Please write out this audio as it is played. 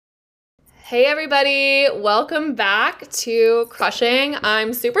Hey everybody, welcome back to Crushing.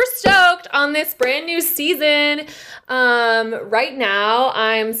 I'm super stoked on this brand new season. Right now,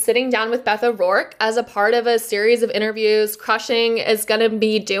 I'm sitting down with Beth O'Rourke as a part of a series of interviews Crushing is going to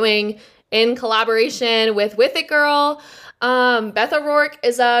be doing in collaboration with It Girl. Beth O'Rourke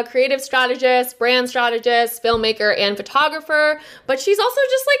is a creative strategist, brand strategist, filmmaker, and photographer, but she's also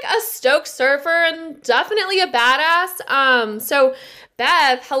just like a stoked surfer and definitely a badass. So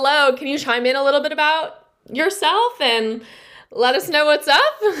Beth, hello, can you chime in a little bit about yourself and let us know what's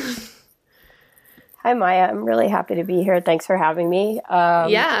up? Hi, Maya. I'm really happy to be here. Thanks for having me.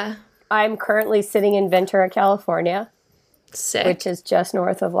 Yeah. I'm currently sitting in Ventura, California, Sick. which is just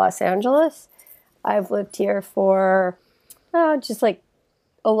north of Los Angeles. I've lived here for just like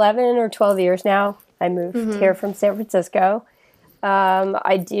 11 or 12 years now. I moved here from San Francisco.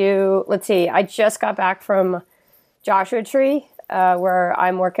 I just got back from Joshua Tree, where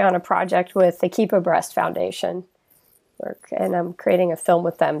I'm working on a project with the Keep Abreast Foundation. And I'm creating a film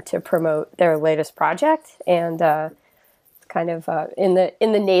with them to promote their latest project, and in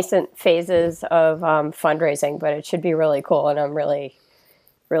the nascent phases of fundraising, but it should be really cool, and I'm really,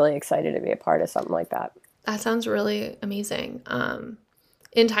 really excited to be a part of something like that. That sounds really amazing.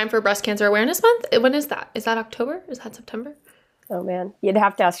 In time for Breast Cancer Awareness Month? When is that? Is that October? Is that September? Oh man, you'd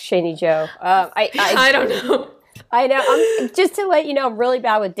have to ask Shani Joe. I don't know. I know. Just to let you know, I'm really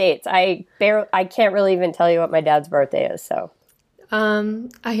bad with dates. I can't really even tell you what my dad's birthday is. So,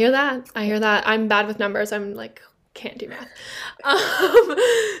 I hear that. I'm bad with numbers. I'm like, can't do math.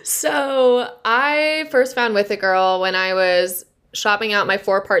 So I first found It Girl when I was shopping out my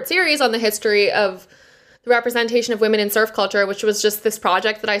 4-part series on the history of the representation of women in surf culture, which was just this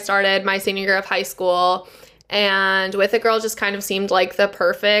project that I started my senior year of high school. And It Girl just kind of seemed like the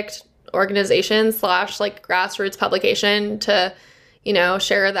perfect organization / like grassroots publication to,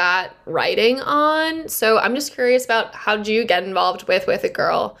 share that writing on. So I'm just curious about, how did you get involved with It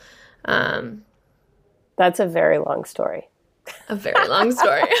Girl? That's a very long story. A very long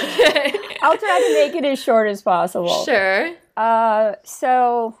story. I'll try to make it as short as possible. Sure.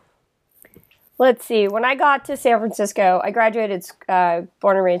 So let's see. When I got to San Francisco, I graduated,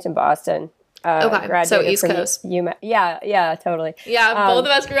 born and raised in Boston. Okay, so East Coast. Yeah, totally. Yeah, both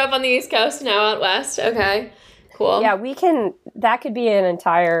of us grew up on the East Coast, now out West. Okay, cool. Yeah, that could be an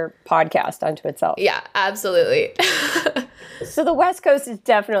entire podcast unto itself. Yeah, absolutely. So the West Coast is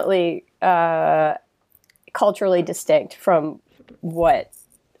definitely culturally distinct from what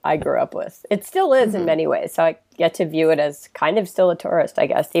I grew up with. It still is in many ways, so I get to view it as kind of still a tourist, I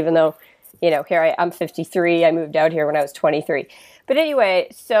guess, even though, here I'm 53, I moved out here when I was 23. But anyway,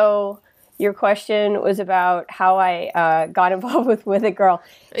 so your question was about how I got involved with It Girl.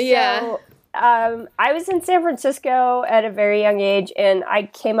 Yeah. So, I was in San Francisco at a very young age, and I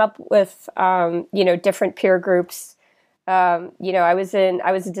came up with, different peer groups. I was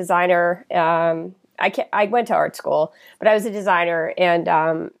a designer. I went to art school, but I was a designer,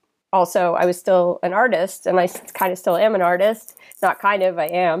 and also I was still an artist, and I kind of still am an artist. Not kind of, I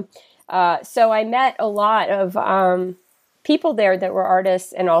am. So I met a lot of people there that were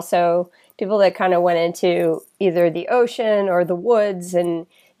artists, and also people that kind of went into either the ocean or the woods and,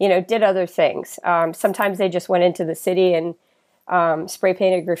 did other things. Sometimes they just went into the city and spray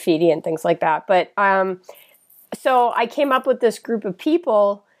painted graffiti and things like that. But so I came up with this group of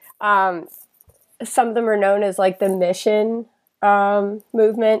people. Some of them are known as like the Mission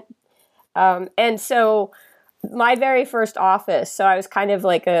movement. And so my very first office, so I was kind of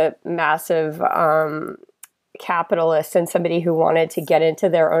like a massive capitalist and somebody who wanted to get into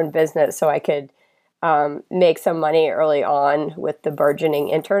their own business so I could make some money early on with the burgeoning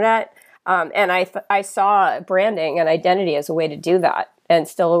internet. And I saw branding and identity as a way to do that, and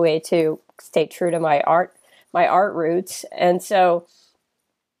still a way to stay true to my art roots. And so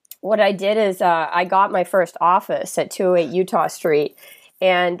what I did is I got my first office at 208 Utah Street,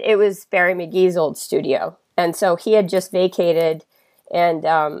 and it was Barry McGee's old studio. And so he had just vacated, and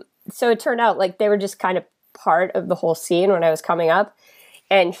so it turned out like they were just kind of part of the whole scene when I was coming up.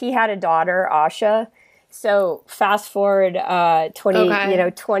 And he had a daughter, Asha. So fast forward 20 So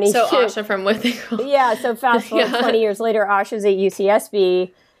Asha from It Girl. Yeah, so fast forward 20 years later, Asha's at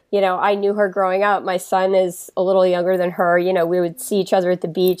UCSB. I knew her growing up. My son is a little younger than her. We would see each other at the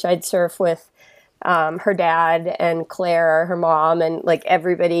beach. I'd surf with her dad and Claire, her mom, and like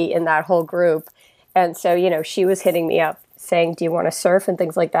everybody in that whole group. And so, she was hitting me up saying, do you want to surf and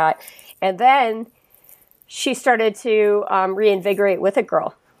things like that? And then she started to reinvigorate It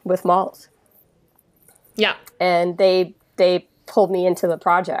Girl with malls. Yeah. And they pulled me into the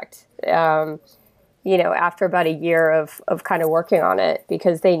project. after about a year of kind of working on it,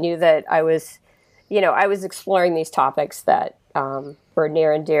 because they knew that I was exploring these topics that were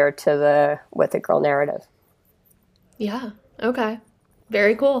near and dear to the With It Girl narrative. Yeah. Okay.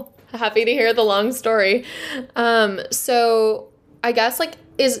 Very cool. Happy to hear the long story. So I guess like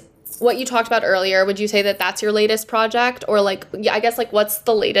is what you talked about earlier, would you say that that's your latest project, or like, yeah, I guess like what's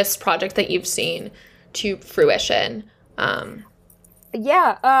the latest project that you've seen to fruition? Okay,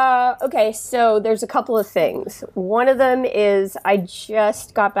 so there's a couple of things. One of them is I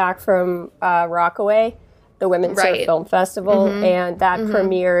just got back from Rockaway, the Women's Surf Film Festival, and that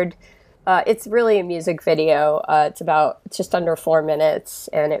premiered. It's really a music video. It's about just under 4 minutes,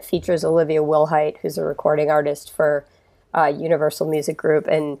 and it features Olivia Wilhite, who's a recording artist for Universal Music Group,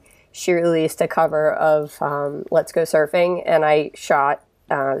 and she released a cover of Let's Go Surfing, and I shot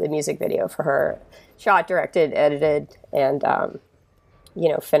the music video for her. Shot, directed, edited, and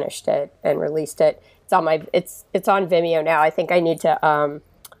finished it and released it. It's on Vimeo now. I think I need to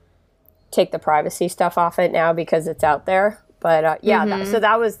take the privacy stuff off it now because it's out there. But so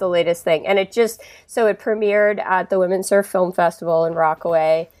that was the latest thing, and it premiered at the Women's Surf Film Festival in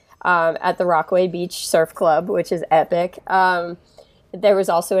Rockaway, at the Rockaway Beach Surf Club, which is epic. There was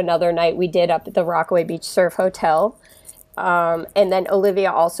also another night we did up at the Rockaway Beach Surf Hotel, and then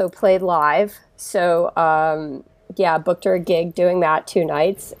Olivia also played live. So booked her a gig doing that 2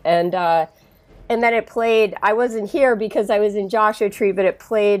 nights, and then it played. I wasn't here because I was in Joshua Tree, but it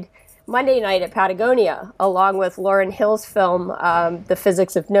played Monday night at Patagonia, along with Lauryn Hill's film, The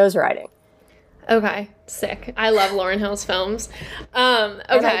Physics of Nose Riding. Okay, sick. I love Lauryn Hill's films.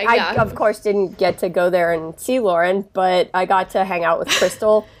 I, of course, didn't get to go there and see Lauryn, but I got to hang out with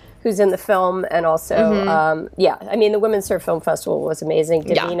Crystal, who's in the film, and also, the Women's Surf Film Festival was amazing.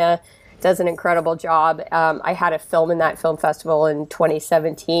 Davina does an incredible job. I had a film in that film festival in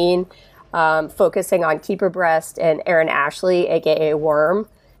 2017, focusing on Keep Her Breast and Erin Ashley, a.k.a. Worm,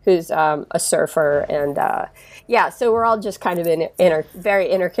 who's a surfer, and so we're all just kind of very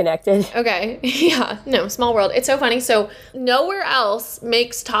interconnected. Okay, yeah, no, small world. It's so funny. So nowhere else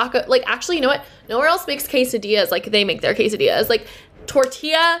makes taco. Like, actually, you know what? Nowhere else makes quesadillas like they make their quesadillas. Like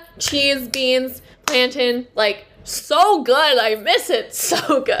tortilla, cheese, beans, plantain. Like so good. I miss it.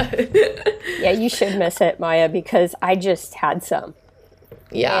 So good. Yeah, you should miss it, Maya, because I just had some.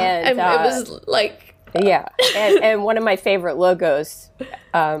 Yeah, and it was like. Yeah, and one of my favorite logos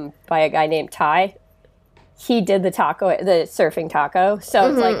by a guy named Ty, he did the surfing taco.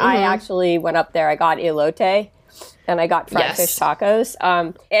 So it's like I actually went up there. I got elote, and I got fried fish tacos.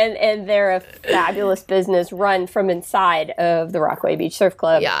 And they're a fabulous business run from inside of the Rockaway Beach Surf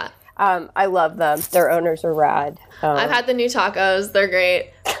Club. Yeah. I love them. Their owners are rad. I've had the new tacos. They're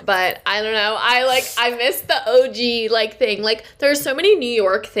great. But I don't know. I miss the OG thing. Like, there's so many New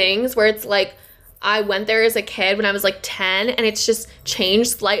York things where it's like, I went there as a kid when I was like 10, and it's just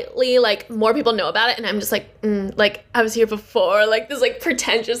changed slightly. Like, more people know about it, and I'm just like, I was here before. Like, this like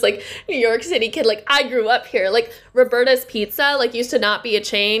pretentious like New York City kid. Like, I grew up here. Like, Roberta's Pizza like used to not be a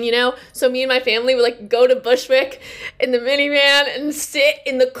chain, you know. So me and my family would like go to Bushwick in the minivan and sit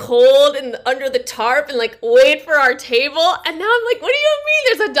in the cold and under the tarp and like wait for our table. And now I'm like, what do you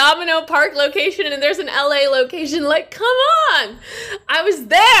mean? There's a Domino Park location and there's an LA location. Like, come on, I was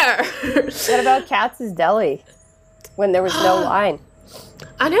there. What about Katz's Deli when there was no line?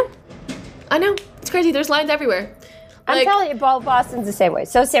 I know. It's crazy. There's lines everywhere. I'm telling you, Boston's the same way.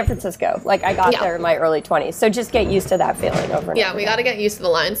 So San Francisco. Like, I got there in my early 20s. So just get used to that feeling over and over. We got to get used to the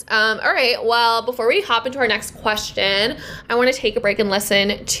lines. All right. Well, before we hop into our next question, I want to take a break and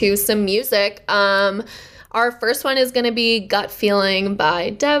listen to some music. Our first one is going to be Gut Feeling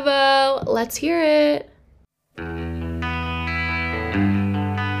by Devo. Let's hear it.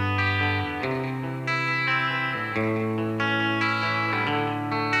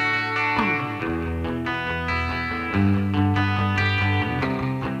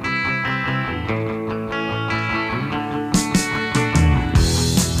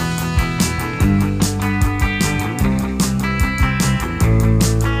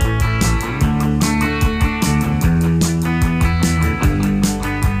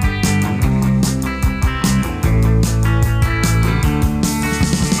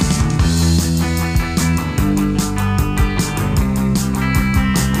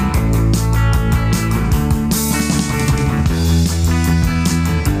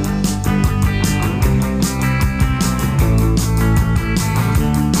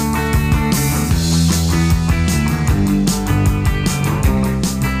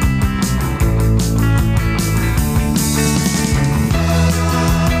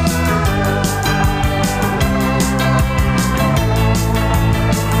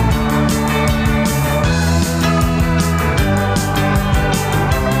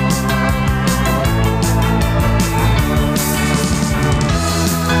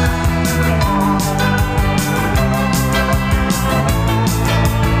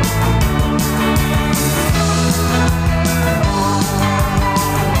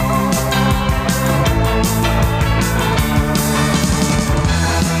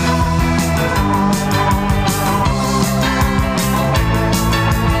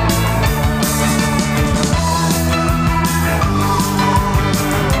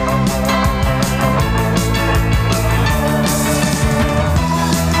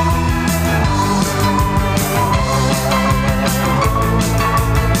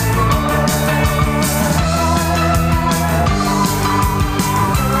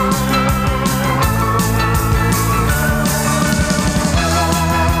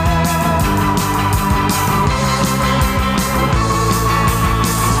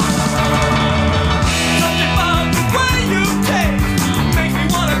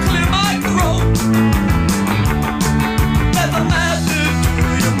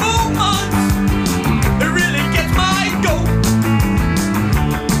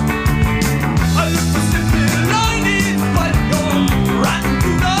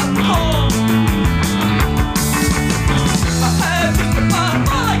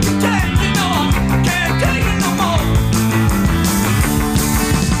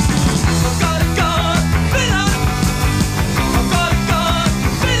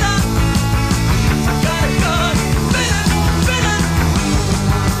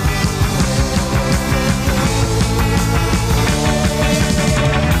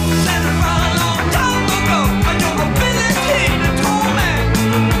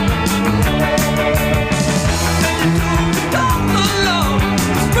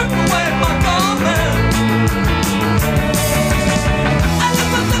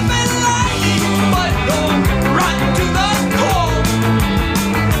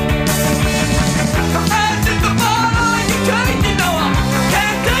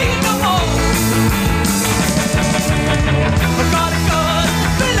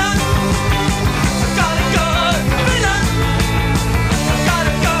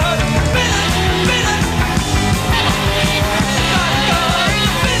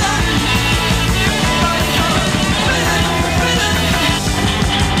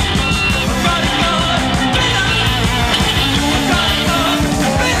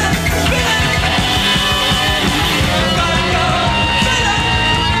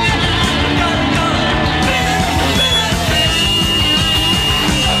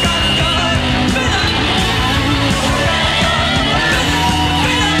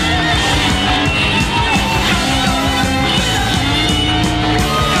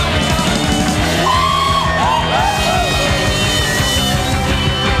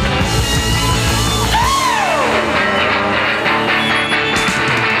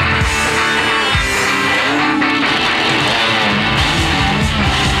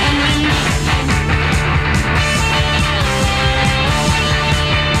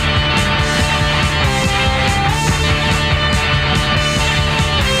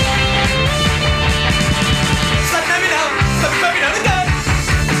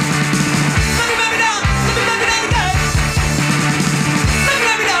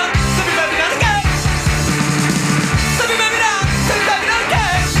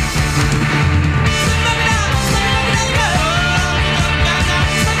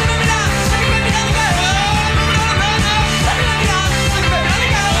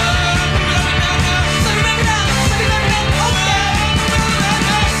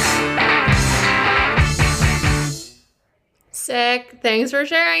 Sick. Thanks for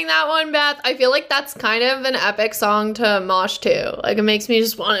sharing that one, Beth. I feel like that's kind of an epic song to mosh to. Like, it makes me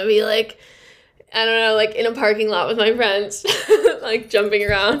just want to be like, I don't know, like in a parking lot with my friends, like jumping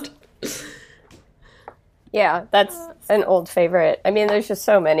around. Yeah, that's an old favorite. I mean, there's just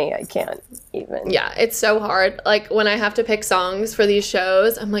so many I can't even. Yeah, it's so hard. Like, when I have to pick songs for these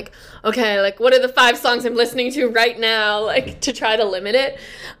shows, I'm like, okay, like, what are the 5 songs I'm listening to right now? Like, to try to limit it.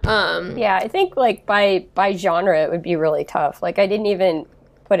 Yeah, I think, like, by genre, it would be really tough. Like, I didn't even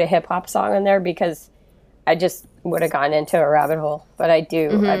put a hip-hop song in there because I just would have gone into a rabbit hole. But I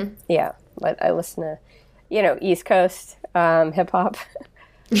do, but I listen to, East Coast hip-hop.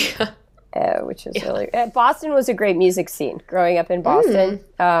 Yeah. Which is really Boston was a great music scene growing up in Boston.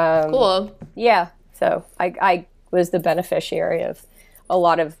 Cool. Yeah, so I was the beneficiary of a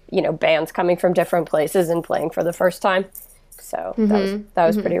lot of bands coming from different places and playing for the first time. So that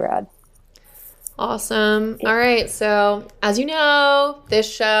was pretty rad. Awesome. All right. So, as you know, this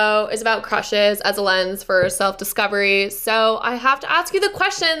show is about crushes as a lens for self-discovery. So I have to ask you the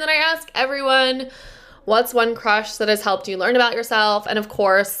question that I ask everyone. What's one crush that has helped you learn about yourself? And of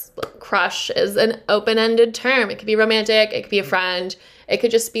course, crush is an open-ended term. It could be romantic, it could be a friend, it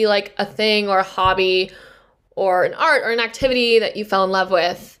could just be like a thing or a hobby or an art or an activity that you fell in love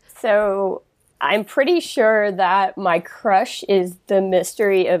with. So I'm pretty sure that my crush is the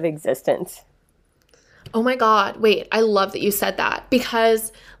mystery of existence. Oh my God. Wait, I love that you said that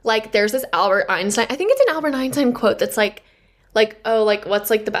because like there's this Albert Einstein, I think it's an Albert Einstein quote that's like, oh, like, what's,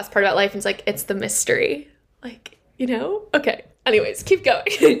 like, the best part about life? And it's like, it's the mystery. Like, Okay. Anyways, keep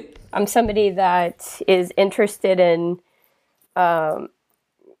going. I'm somebody that is interested in finding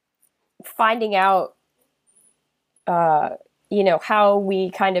out, how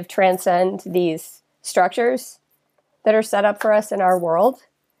we kind of transcend these structures that are set up for us in our world.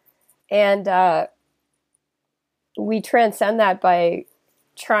 And we transcend that by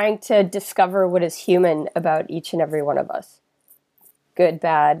trying to discover what is human about each and every one of us. Good,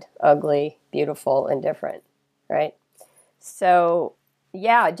 bad, ugly, beautiful, indifferent, right? So,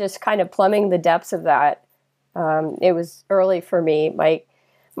 yeah, just kind of plumbing the depths of that. It was early for me.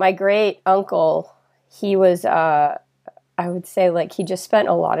 My great uncle, he was, I would say, like, he just spent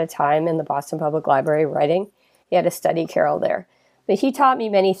a lot of time in the Boston Public Library writing. He had a study carrel there. But he taught me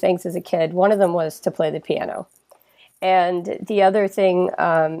many things as a kid. One of them was to play the piano. And the other thing,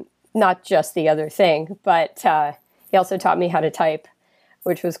 not just the other thing, but he also taught me how to type,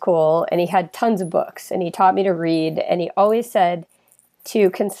 which was cool. And he had tons of books and he taught me to read. And he always said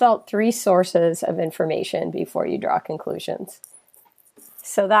to consult 3 sources of information before you draw conclusions.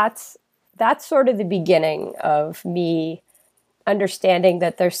 So that's sort of the beginning of me understanding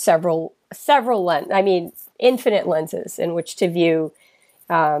that there's several infinite lenses in which to view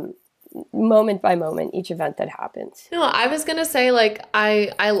moment by moment each event that happens. No, I was going to say, like,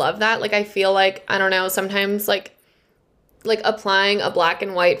 I love that. Like, I feel like, I don't know, sometimes like applying a black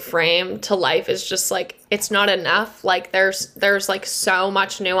and white frame to life is just like, it's not enough. Like there's like so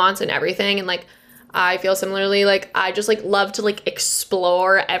much nuance in everything. And like, I feel similarly, like I just like love to like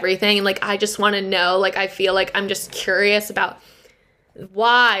explore everything. And like, I just want to know, like, I feel like I'm just curious about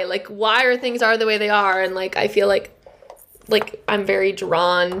why are things are the way they are. And like, I feel like I'm very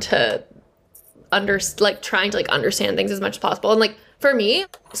drawn to trying to like understand things as much as possible. And like, for me,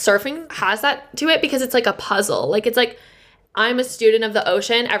 surfing has that to it because it's like a puzzle. Like, it's like, I'm a student of the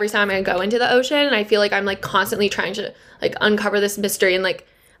ocean every time I go into the ocean, and I feel like I'm like constantly trying to like uncover this mystery and like,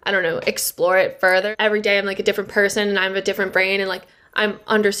 I don't know, explore it further. Every day I'm like a different person and I have a different brain and like I'm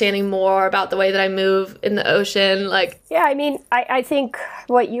understanding more about the way that I move in the ocean. Like, yeah, I mean, I think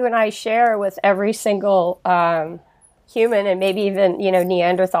what you and I share with every single human and maybe even,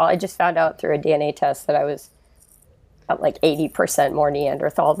 Neanderthal, I just found out through a DNA test that I was like 80% more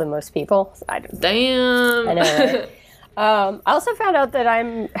Neanderthal than most people. Damn. I know, right? I also found out that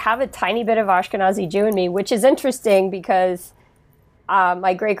I have a tiny bit of Ashkenazi Jew in me, which is interesting because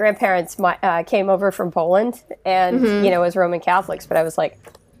my great-grandparents came over from Poland and, as Roman Catholics, but I was like,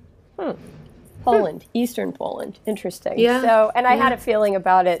 Poland, Eastern Poland, interesting. Yeah. So, and I had a feeling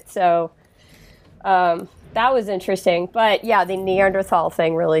about it, so that was interesting. But yeah, the Neanderthal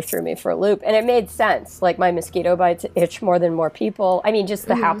thing really threw me for a loop, and it made sense. Like, my mosquito bites itch more than more people. I mean, just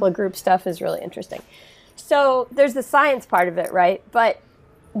the haplogroup stuff is really interesting. So there's the science part of it, right? But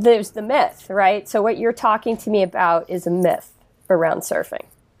there's the myth, right? So what you're talking to me about is a myth around surfing,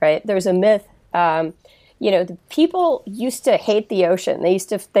 right? There's a myth. The people used to hate the ocean. They used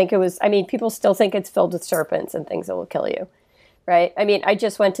to think it was, people still think it's filled with serpents and things that will kill you, right? I mean, I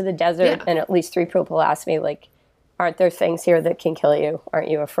just went to the desert and at least 3 people asked me, like, aren't there things here that can kill you? Aren't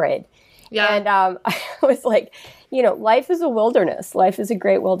you afraid? Yeah. And I was like, life is a wilderness. Life is a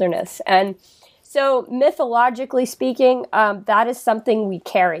great wilderness. And so mythologically speaking, that is something we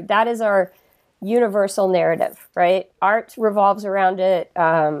carry. That is our universal narrative, right? Art revolves around it.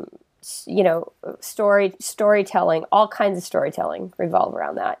 Storytelling, all kinds of storytelling revolve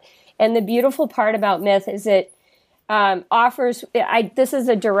around that. And the beautiful part about myth is it offers, this is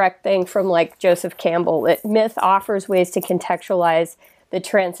a direct thing from like Joseph Campbell, that myth offers ways to contextualize the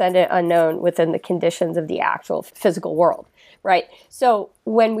transcendent unknown within the conditions of the actual physical world, right? So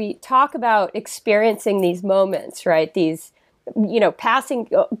when we talk about experiencing these moments, right, these, passing,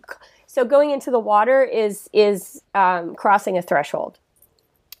 so going into the water is crossing a threshold.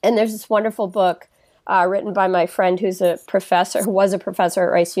 And there's this wonderful book written by my friend who was a professor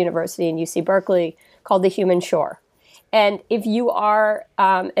at Rice University in UC Berkeley called The Human Shore. And if you are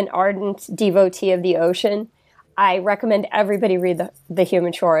an ardent devotee of the ocean, I recommend everybody read the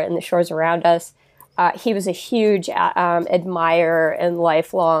Human Shore and the Shores Around Us. He was a huge admirer and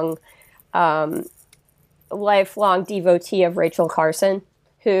lifelong devotee of Rachel Carson,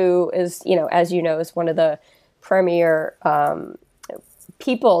 who is, as you know, is one of the premier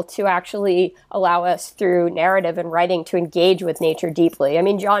people to actually allow us through narrative and writing to engage with nature deeply. I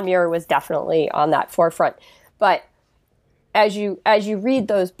mean, John Muir was definitely on that forefront, but as you read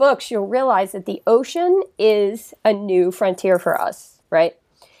those books, you'll realize that the ocean is a new frontier for us, right?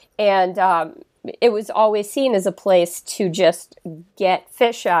 And it was always seen as a place to just get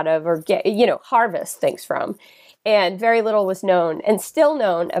fish out of or harvest things from. And very little was known and still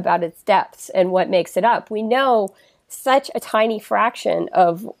known about its depths and what makes it up. We know such a tiny fraction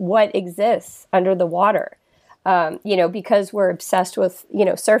of what exists under the water, because we're obsessed with,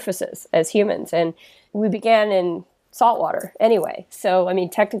 surfaces as humans. And we began in saltwater anyway. So, I mean,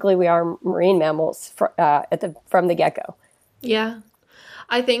 technically we are marine mammals from the get-go. Yeah.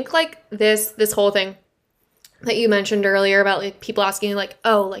 I think like this whole thing that you mentioned earlier about like people asking like,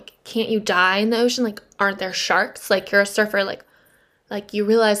 oh, like, can't you die in the ocean? Like, aren't there sharks? Like, you're a surfer, like you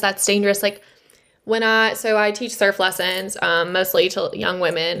realize that's dangerous. Like so I teach surf lessons, mostly to young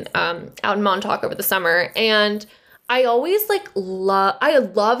women, out in Montauk over the summer. And I always I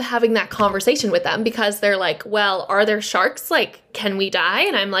love having that conversation with them because they're like, well, are there sharks? Like, can we die?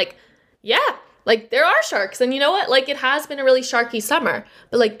 And I'm like, yeah, like there are sharks. And you know what? Like it has been a really sharky summer,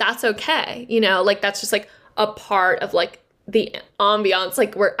 but like, that's okay. Like that's just like a part of like the ambiance.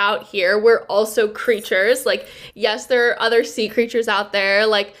 Like we're out here. We're also creatures. Like, yes, there are other sea creatures out there.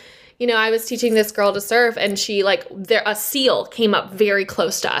 Like, I was teaching this girl to surf and she a seal came up very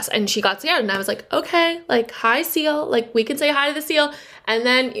close to us and she got scared. And I was like, okay, like, hi seal. Like we can say hi to the seal. And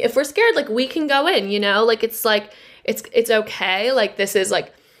then if we're scared, like we can go in, like, it's okay. Like this is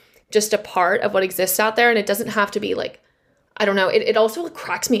like just a part of what exists out there. And it doesn't have to be like, I don't know. It also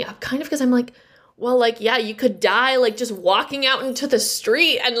cracks me up kind of because I'm like, well, like, yeah, you could die, like, just walking out into the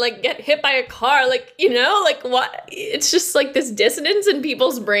street and, like, get hit by a car, like, like, what? It's just, like, this dissonance in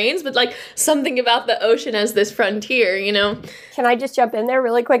people's brains, but, like, something about the ocean as this frontier, Can I just jump in there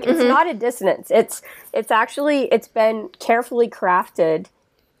really quick? It's not a dissonance. It's been carefully crafted,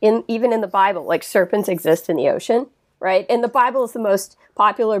 even in the Bible, like, serpents exist in the ocean, right? And the Bible is the most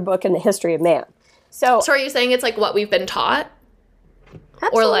popular book in the history of man. So are you saying it's, like, what we've been taught?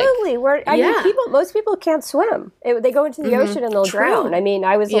 Absolutely. Most people can't swim. They go into the ocean and they'll drown. I mean,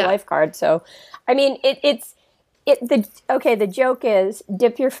 I was a lifeguard, so I mean, the joke is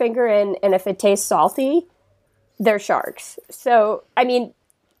dip your finger in, and if it tastes salty, they're sharks. So, I mean,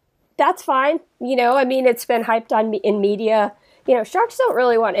 that's fine. I mean, it's been hyped on in media. Sharks don't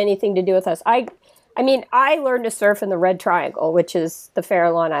really want anything to do with us. I mean, I learned to surf in the Red Triangle, which is the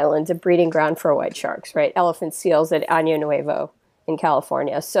Farallon Islands, a breeding ground for white sharks, right? Elephant seals at Año Nuevo in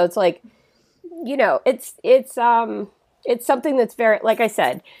California. So it's like, it's something that's very, like I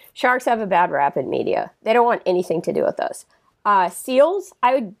said, sharks have a bad rap in media. They don't want anything to do with us. Seals,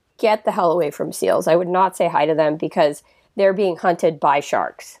 I would get the hell away from seals. I would not say hi to them because they're being hunted by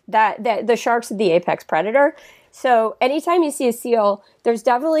sharks. That the sharks are the apex predator. So anytime you see a seal, there's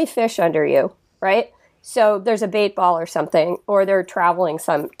definitely fish under you, right? So there's a bait ball or something, or they're traveling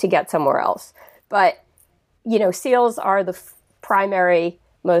to get somewhere else. But, seals are the primary,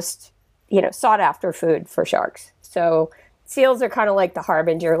 most, sought after food for sharks. So seals are kind of like the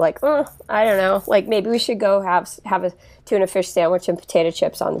harbinger, like, I don't know, like maybe we should go have a tuna fish sandwich and potato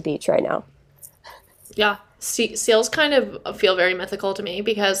chips on the beach right now. Yeah. Seals kind of feel very mythical to me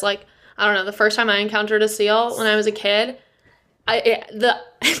because, like, I don't know, the first time I encountered a seal when I was a kid,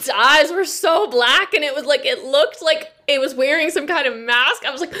 its eyes were so black and it looked like it was wearing some kind of mask.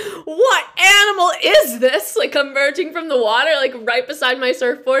 I was like, what animal is this? Like emerging from the water, like right beside my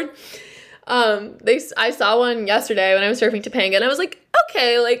surfboard. I saw one yesterday when I was surfing Topanga, and I was like,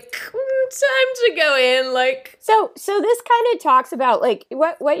 okay, like, time to go in, like. So this kind of talks about, like,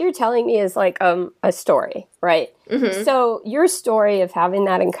 what you're telling me is, like, a story, right? Mm-hmm. So your story of having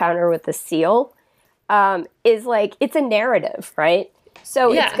that encounter with the seal is, like, it's a narrative, right?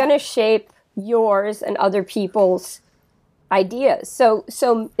 So it's going to shape yours and other people's ideas. So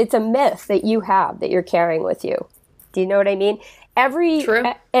it's a myth that you have that you're carrying with you. Do you know what I mean?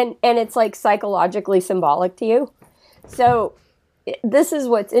 True. And it's, like, psychologically symbolic to you. So this is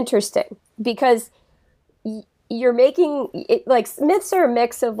what's interesting, because you're making it, like, myths are a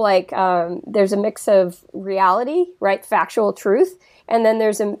mix of, like, there's a mix of reality, right? Factual truth. And then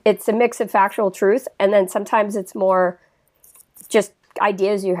it's a mix of factual truth. And then sometimes it's more just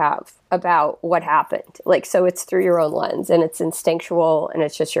ideas you have about what happened. Like, so it's through your own lens, and it's instinctual, and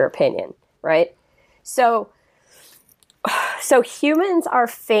it's just your opinion, right? So humans are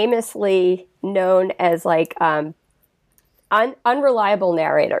famously known as, like, unreliable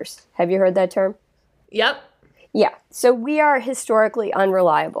narrators. Have you heard that term? Yep. Yeah. So we are historically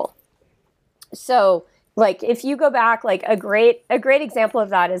unreliable. So, like, if you go back, like, a great example of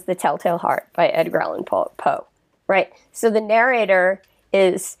that is The Telltale Heart by Edgar Allan Poe, right? So the narrator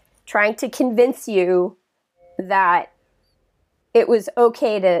is trying to convince you that it was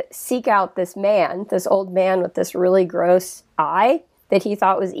okay to seek out this old man with this really gross eye that he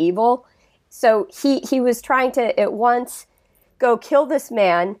thought was evil. So he was trying to at once go kill this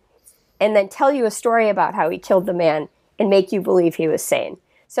man and then tell you a story about how he killed the man and make you believe he was sane.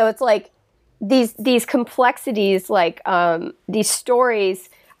 So it's like these complexities, like these stories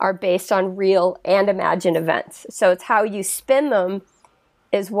are based on real and imagined events. So it's how you spin them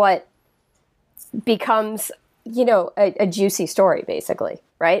is what becomes, you know, a juicy story, basically,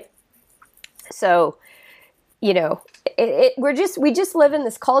 right? So, you know, we just live in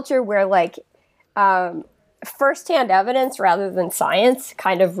this culture where, like, firsthand evidence rather than science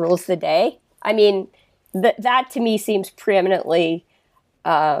kind of rules the day. I mean, that to me seems preeminently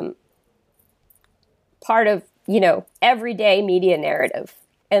part of, you know, everyday media narrative.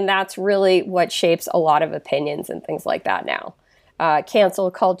 And that's really what shapes a lot of opinions and things like that now.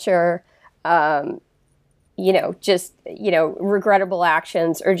 Cancel culture, you know, just, you know, regrettable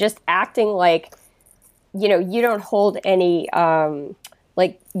actions, or just acting like, you know, you don't hold any,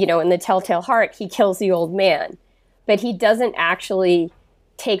 like, you know, in The Telltale Heart, he kills the old man, but he doesn't actually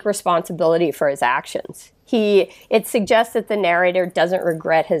take responsibility for his actions. It suggests that the narrator doesn't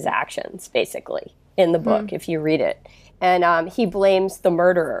regret his actions, basically, in the book, if you read it. And he blames the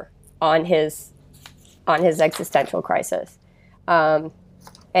murderer on his existential crisis.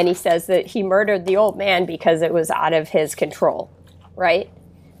 And he says that he murdered the old man because it was out of his control, right?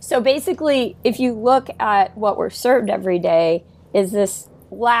 So basically, if you look at what we're served every day, is this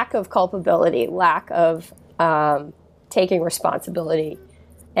lack of culpability, lack of taking responsibility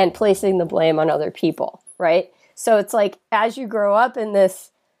and placing the blame on other people, right? So it's like, as you grow up in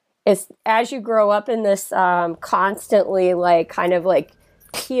this constantly, like, kind of like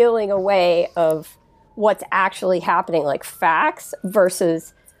peeling away of what's actually happening, like facts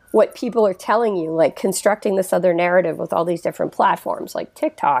versus what people are telling you, like constructing this other narrative with all these different platforms like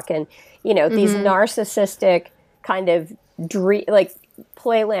TikTok and, you know, these narcissistic kind of like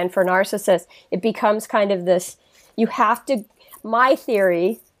playland for narcissists. It becomes kind of this, you have to, my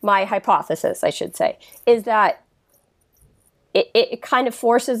hypothesis, I should say, is that it kind of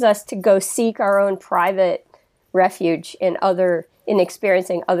forces us to go seek our own private refuge in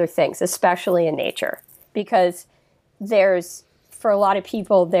experiencing other things, especially in nature, because for a lot of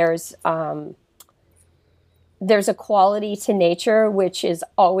people, there's a quality to nature which is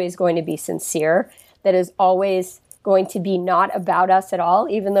always going to be sincere, that is always going to be not about us at all,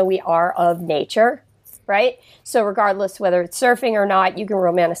 even though we are of nature, right? So regardless whether it's surfing or not, you can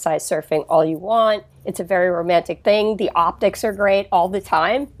romanticize surfing all you want. It's a very romantic thing. The optics are great all the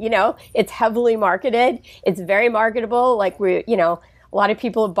time. You know, it's heavily marketed. It's very marketable. Like, a lot of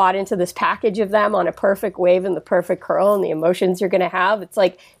people have bought into this package of them on a perfect wave and the perfect curl and the emotions you're going to have. It's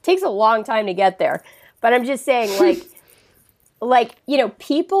like, it takes a long time to get there. But I'm just saying,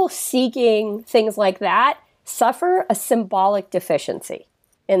 people seeking things like that suffer a symbolic deficiency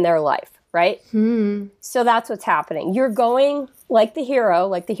in their life, right? So that's what's happening. You're going, like the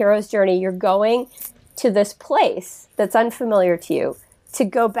hero's journey, you're going to this place that's unfamiliar to you, to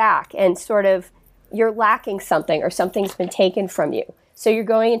go back and sort of, you're lacking something or something's been taken from you. So you're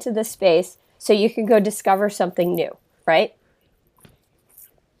going into this space so you can go discover something new, right?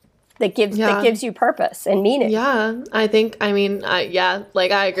 That gives you purpose and meaning. Yeah, I agree.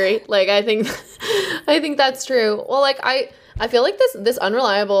 Like, I think that's true. Well, like, I I feel like this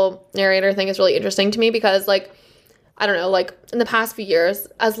unreliable narrator thing is really interesting to me because, like, I don't know, like, in the past few years,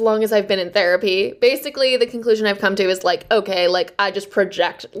 as long as I've been in therapy, basically the conclusion I've come to is, like, okay, like, I just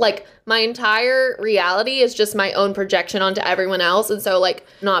project, like, my entire reality is just my own projection onto everyone else, and so, like,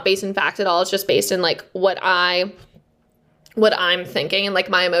 not based in fact at all, it's just based in, like, what I'm thinking and,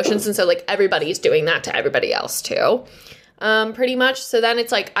 like, my emotions, and so, like, everybody's doing that to everybody else, too, pretty much. So then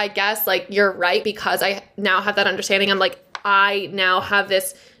it's, like, I guess, like, you're right, because I now have that understanding, I'm, like, I now have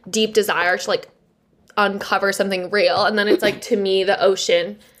this deep desire to, like, uncover something real, and then it's like, to me, the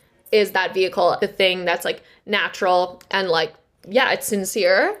ocean is that vehicle, the thing that's like natural and like, yeah, it's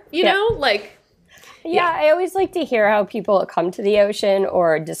sincere, you know, like, yeah. I always like to hear how people come to the ocean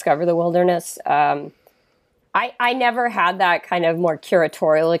or discover the wilderness. I never had that kind of more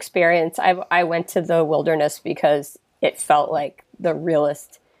curatorial experience. I went to the wilderness because it felt like the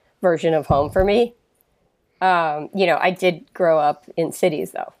realest version of home for me. You know, I did grow up in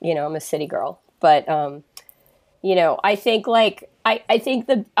cities though, you know, I'm a city girl. But, you know, I think like, I think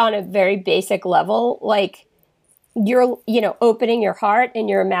that on a very basic level, like you're, you know, opening your heart and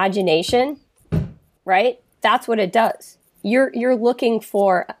your imagination, right? That's what it does. You're looking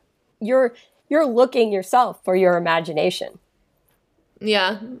for, you're looking yourself for your imagination.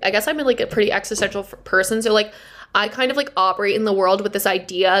 Yeah. I guess I'm like a pretty existential person. So like, I kind of like operate in the world with this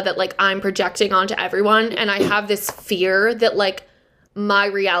idea that like I'm projecting onto everyone. And I have this fear that like, my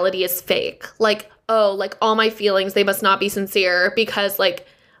reality is fake. Like, oh, like all my feelings, they must not be sincere because like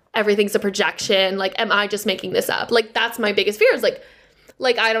everything's a projection. Like, am I just making this up? Like, that's my biggest fear is like,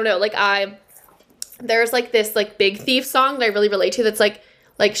 I don't know, like there's like this like Big Thief song that I really relate to. That's like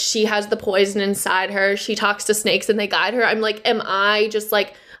she has the poison inside her. She talks to snakes and they guide her. I'm like, am I just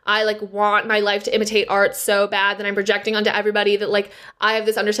like, I like want my life to imitate art so bad that I'm projecting onto everybody that like I have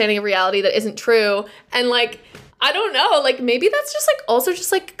this understanding of reality that isn't true. And like, I don't know, like maybe that's just like also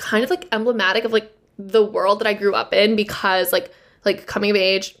just like kind of like emblematic of like the world that I grew up in because like coming of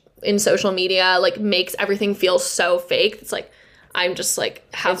age in social media like makes everything feel so fake. It's like I'm just like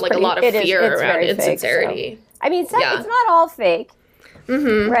have it's like pretty, a lot of fear around insincerity. So. I mean, it's not all fake,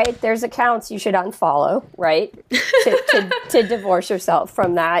 right? There's accounts you should unfollow, right? to divorce yourself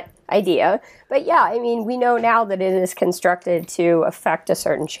from that idea. But yeah, I mean, we know now that it is constructed to affect a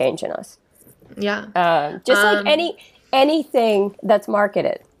certain change in us. Yeah. Just like anything that's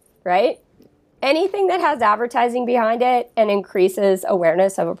marketed, right? Anything that has advertising behind it and increases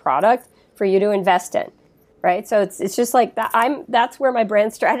awareness of a product for you to invest in, right? So it's just like that. That's where my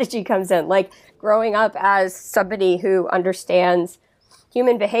brand strategy comes in. Like growing up as somebody who understands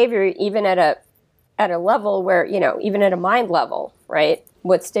human behavior, even at a level where, you know, even at a mind level, right?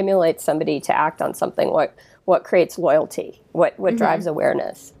 What stimulates somebody to act on something? What creates loyalty? What drives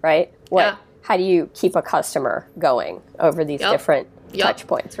awareness, right? How do you keep a customer going over these different touch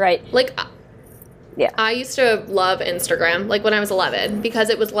points, right? Like, I used to love Instagram, like when I was 11, because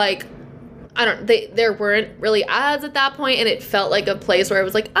it was like, there weren't really ads at that point, and it felt like a place where it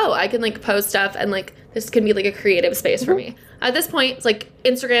was like, oh, I can like post stuff, and like this can be like a creative space for me. At this point, it's like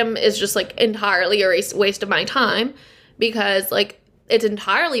Instagram is just like entirely a waste of my time because like it's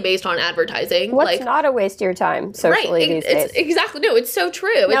entirely based on advertising. What's like, not a waste of your time socially these days? Exactly. No, it's so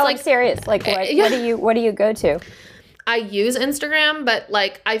true. No, it's like I'm serious. Like, what do you go to? I use Instagram, but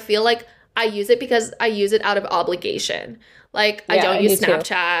like I feel like I use it because I use it out of obligation. Like I don't use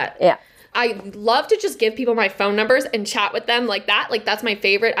Snapchat. Yeah. I love to just give people my phone numbers and chat with them like that. Like that's my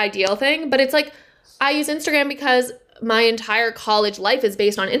favorite ideal thing. But it's like I use Instagram because my entire college life is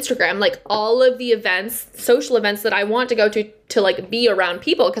based on Instagram. Like all of the events, social events that I want to go to like be around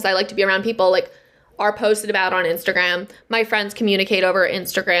people, because I like to be around people, like are posted about on Instagram. My friends communicate over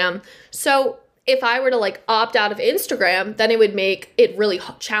Instagram. So if I were to like opt out of Instagram, then it would make it really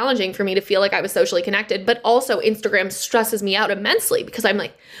challenging for me to feel like I was socially connected. But also Instagram stresses me out immensely because I'm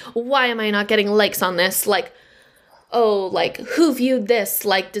like, why am I not getting likes on this? Like, oh, like who viewed this?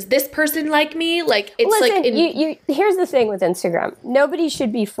 Like, does this person like me? Like, it's listen, here's the thing with Instagram. Nobody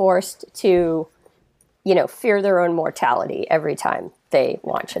should be forced to, you know, fear their own mortality every time they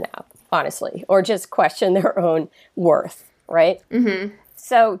launch an app, honestly, or just question their own worth, right? Mm-hmm.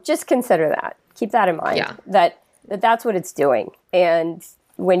 So just consider that. Keep that in mind, that's what it's doing. And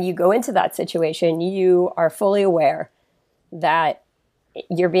when you go into that situation, you are fully aware that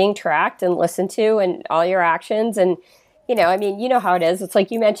you're being tracked and listened to and all your actions. And, you know, I mean, you know how it is. It's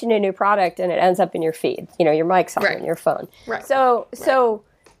like you mention a new product and it ends up in your feed, you know, your mic's on your phone. Right. So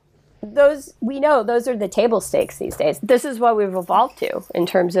we know those are the table stakes these days. This is what we've evolved to in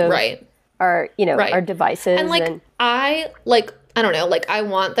terms of our, you know, our devices. And like, I don't know, like I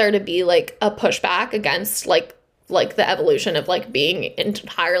want there to be like a pushback against like like the evolution of like being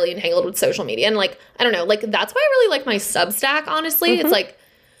entirely entangled with social media. And like, I don't know, like that's why I really like my Substack, honestly. It's like,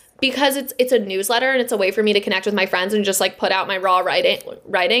 because it's a newsletter and it's a way for me to connect with my friends and just like put out my raw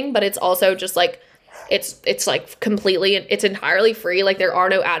writing, but it's also just like, it's like completely, it's entirely free. Like there are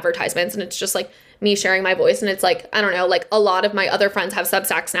no advertisements, and it's just like me sharing my voice. And it's like, I don't know, like a lot of my other friends have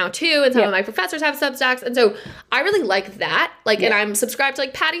Substacks now too. And some of my professors have Substacks. And so I really like that. Like, and I'm subscribed to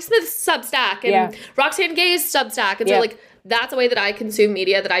like Patty Smith's Substack and Roxane Gay's Substack. And so like, that's a way that I consume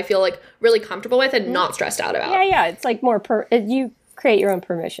media that I feel like really comfortable with and not stressed out about. Yeah. It's like more, you create your own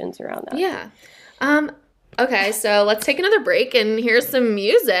permissions around that. Yeah. Okay, so let's take another break, and here's some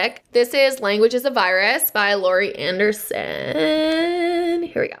music. This is Language is a Virus by Laurie Anderson.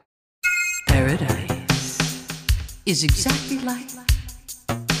 Here we go. Paradise is exactly like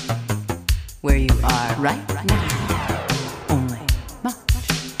where you are right now, only much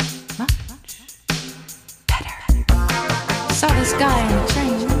better. Saw this guy in a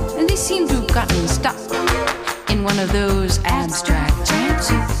train, and they seem to have gotten stuck in one of those abstract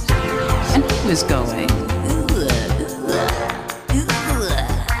trances, and he was going,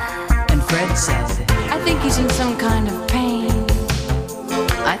 and Fred said, I think he's in some kind of pain.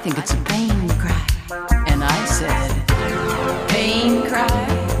 I think it's a pain cry. And I said, pain cry?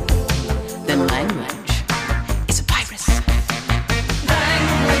 Then language is a virus.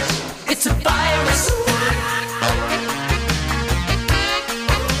 Language, it's a virus.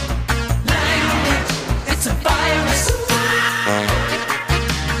 Language, it's a virus.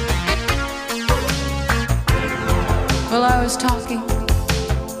 Well, I was talking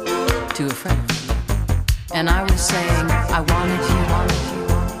to a friend, and I was saying I wanted you.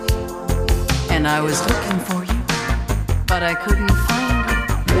 And I was looking for you, but I couldn't find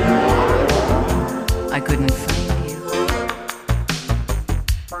you. I couldn't find you.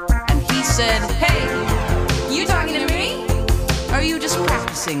 And he said, hey, you talking to me? Or are you just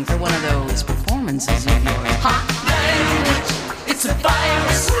practicing for one of those performances of yours? Hot language, it's a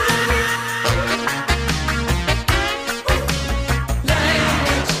virus.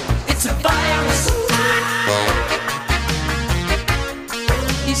 Language, it's a virus.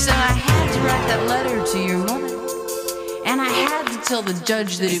 He said, I had to write that letter to your mother, and I had to tell the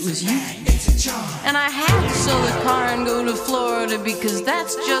judge that it was you, and I had to sell the car and go to Florida because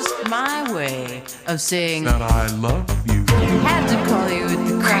that's just my way of saying that I love you. Had to call you at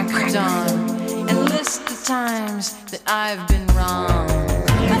the crack of dawn and list the times that I've been wrong.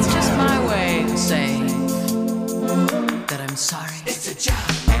 That's just my way of saying that I'm sorry. It's a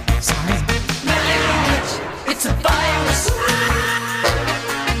job. Sorry. Language, it's a virus.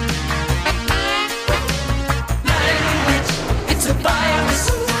 It's a virus.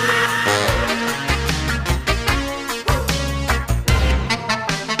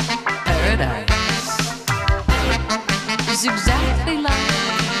 Paradise is exactly like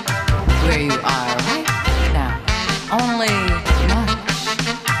where you are right now, only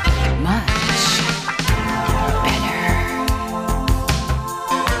much better.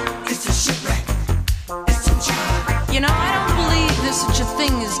 It's a shipwreck. It's a job. You know, I don't believe there's such a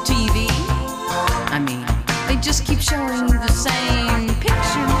thing as TV. I mean, they just keep showing you the same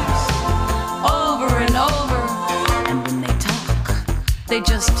pictures over and over. And when they talk, they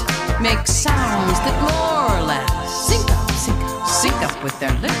just make sounds that more or less sync up with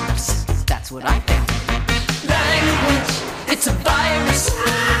their lips. That's what I think. Language, it's a virus.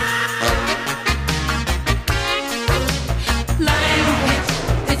 Language,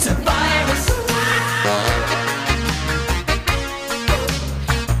 it's a virus.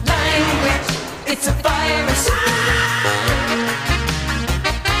 Language, it's a virus.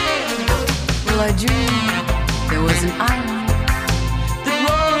 Well, I dreamed there was an island that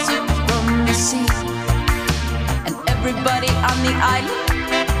rose up from the sea, and everybody on the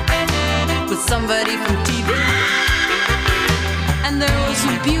island was somebody from TV. And there was a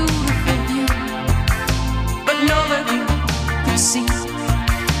beautiful view, but nobody could see,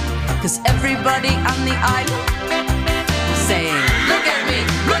 'cause everybody on the island was saying, look at me,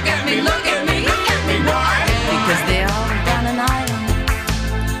 look at me, look at me, look at me, boy. Because they all lived on an island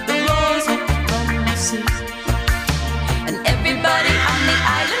that rose up from the sea, and everybody on the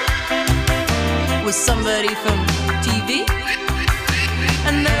island was somebody from TV.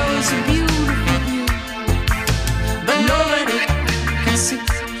 And there was a beautiful view, but nobody could see,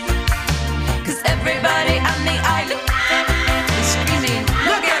 'cause everybody on the island was screaming,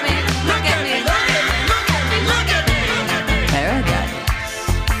 look at me, look at me, look at me, look at me, look at me. Paradise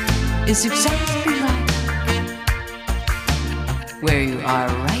is exactly like where you are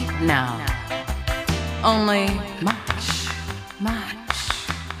right now, only much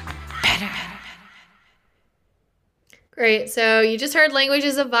better. Great. So you just heard Language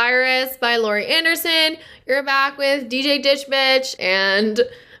is a Virus by Laurie Anderson. You're back with DJ Ditch Bitch and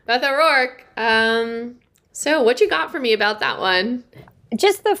Beth O'Rourke. So what you got for me about that one?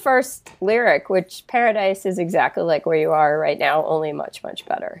 Just the first lyric, which paradise is exactly like where you are right now, only much, much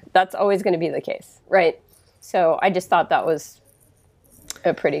better. That's always going to be the case, right? So I just thought that was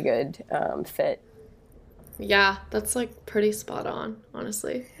a pretty good fit. Yeah, that's like pretty spot on,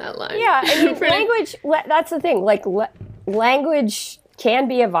 honestly, that line. Yeah, I mean, language, that's the thing. Like, language can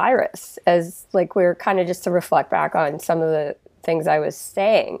be a virus, as like we're kind of just to reflect back on some of the things I was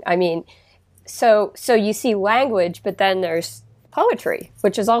saying. I mean, so you see language, but then there's poetry,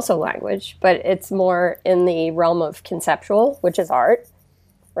 which is also language, but it's more in the realm of conceptual, which is art,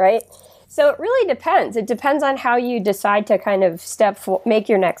 right? So it really depends. It depends on how you decide to kind of make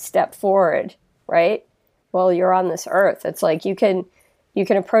your next step forward, right? Well, you're on this earth. It's like you can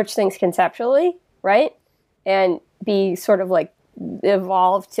approach things conceptually, right? And be sort of like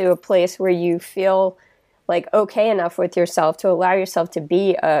evolve to a place where you feel like okay enough with yourself to allow yourself to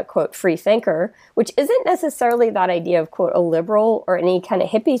be a, quote, free thinker, which isn't necessarily that idea of, quote, a liberal or any kind of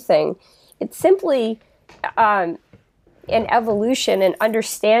hippie thing. It's simply an evolution and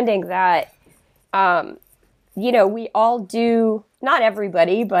understanding that, we all do, not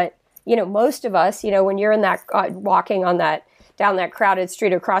everybody, but most of us, when you're in that, walking on that, down that crowded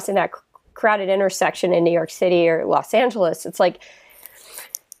street or crossing that crowded intersection in New York City or Los Angeles, it's like,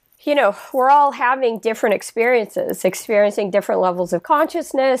 we're all having different experiences, experiencing different levels of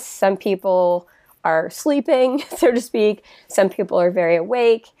consciousness. Some people are sleeping, so to speak. Some people are very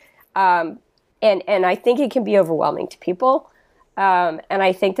awake. And I think it can be overwhelming to people. And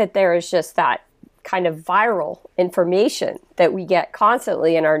I think that there is just that kind of viral information that we get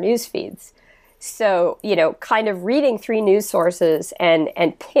constantly in our news feeds. So, kind of reading 3 news sources and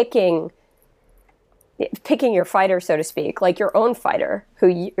picking your fighter, so to speak, like your own fighter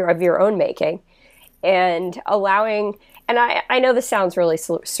of your own making, and allowing, and I know this sounds really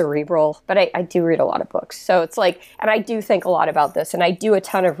cerebral, but I do read a lot of books. So it's like, and I do think a lot about this, and I do a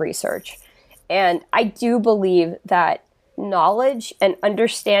ton of research. And I do believe that knowledge and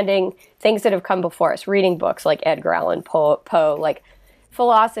understanding things that have come before us, reading books like Edgar Allan Poe, like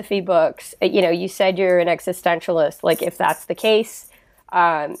philosophy books, you said you're an existentialist. Like if that's the case,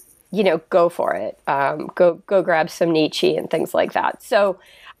 go for it. Go grab some Nietzsche and things like that. So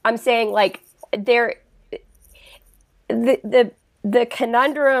I'm saying like the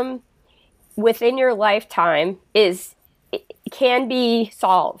conundrum within your lifetime can be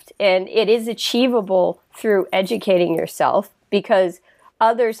solved, and it is achievable through educating yourself because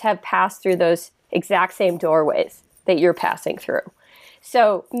others have passed through those exact same doorways that you're passing through.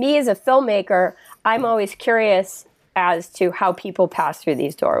 So me as a filmmaker, I'm always curious as to how people pass through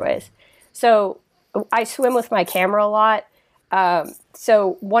these doorways. So I swim with my camera a lot.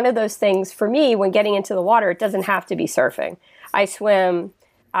 So one of those things for me when getting into the water, it doesn't have to be surfing. I swim,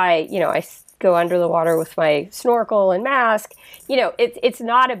 I go under the water with my snorkel and mask. It's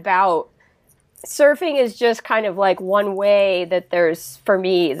not about, surfing is just kind of like one way that there's, for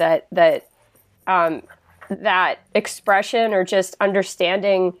me, that expression or just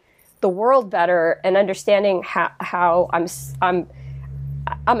understanding the world better and understanding how I'm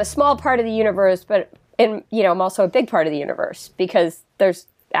a small part of the universe, but I'm also a big part of the universe because there's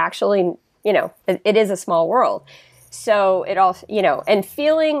actually, it is a small world. So it also, and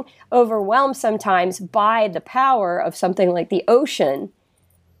feeling overwhelmed sometimes by the power of something like the ocean,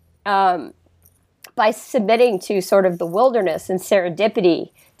 by submitting to sort of the wilderness and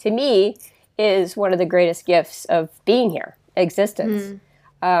serendipity, to me, is one of the greatest gifts of being here, existence.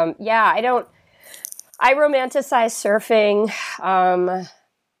 I romanticize surfing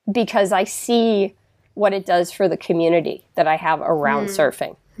because I see what it does for the community that I have around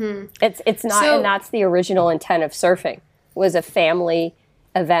surfing. It's not, and that's the original intent of surfing, was a family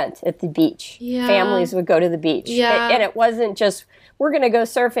event at the beach. Yeah. Families would go to the beach. Yeah. And it wasn't just, we're going to go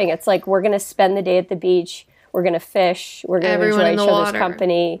surfing. It's like, we're going to spend the day at the beach. We're going to fish. We're going to enjoy each other's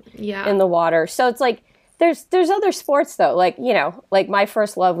company in the water. So it's like, there's other sports though. Like, like my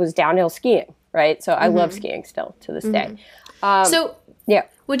first love was downhill skiing, right? So I love skiing still to this day.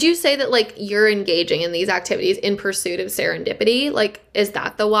 Would you say that like you're engaging in these activities in pursuit of serendipity? Like, is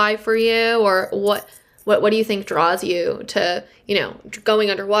that the why for you, or what do you think draws you to, going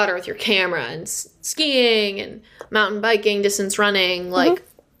underwater with your camera and skiing and mountain biking, distance running? Like,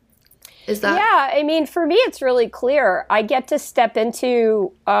 is that? Yeah, I mean, for me, it's really clear. I get to step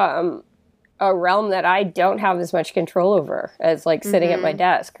into a realm that I don't have as much control over as like sitting at my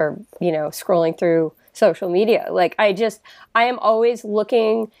desk or, scrolling through social media. Like I am always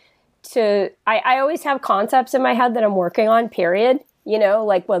looking I always have concepts in my head that I'm working on, period. You know,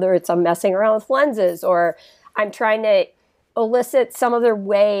 like whether it's I'm messing around with lenses or I'm trying to elicit some other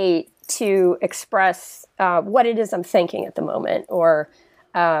way to express what it is I'm thinking at the moment, or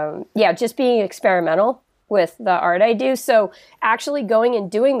just being experimental with the art I do. So actually going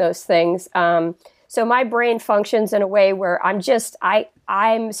and doing those things. So my brain functions in a way where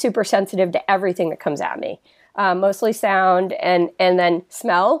I'm super sensitive to everything that comes at me, mostly sound and then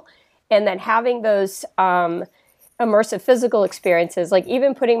smell, and then having those immersive physical experiences, like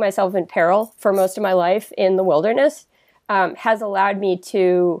even putting myself in peril for most of my life in the wilderness, has allowed me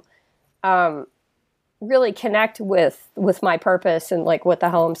to really connect with my purpose and like what the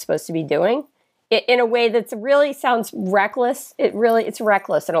hell I'm supposed to be doing in a way that's really sounds reckless. It's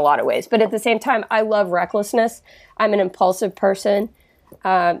reckless in a lot of ways, but at the same time, I love recklessness. I'm an impulsive person.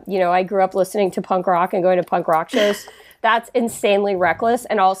 I grew up listening to punk rock and going to punk rock shows. That's insanely reckless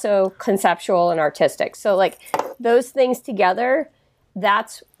and also conceptual and artistic. So like those things together,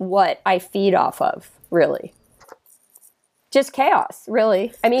 that's what I feed off of, really. Just chaos,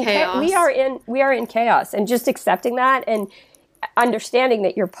 really. I mean, we are in chaos, and just accepting that and understanding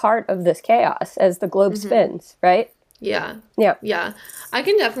that you're part of this chaos as the globe spins, right? Yeah. Yeah. Yeah. I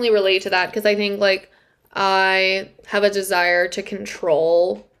can definitely relate to that because I think like I have a desire to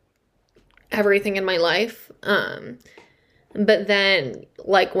control everything in my life. But then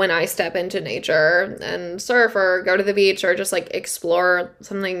like when I step into nature and surf or go to the beach or just like explore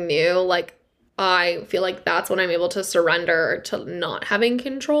something new, like I feel like that's when I'm able to surrender to not having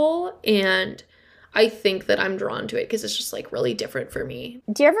control. And I think that I'm drawn to it because it's just like really different for me.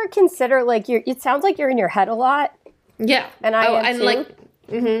 Do you ever consider like it sounds like you're in your head a lot? Yeah. And I am too. Like,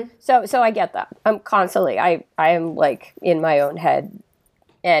 So I get that. I'm constantly, I am like in my own head.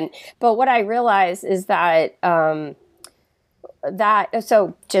 But what I realize is that,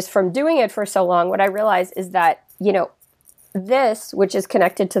 so just from doing it for so long, what I realize is that, this, which is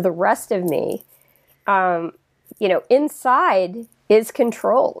connected to the rest of me, inside is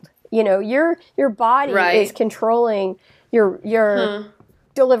controlled. Your body is controlling your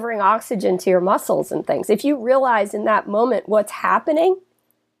delivering oxygen to your muscles and things. If you realize in that moment what's happening,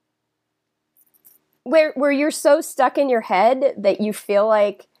 where you're so stuck in your head that you feel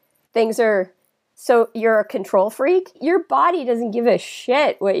like things are, so you're a control freak, your body doesn't give a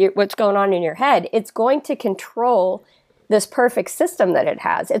shit what's going on in your head. It's going to control this perfect system that it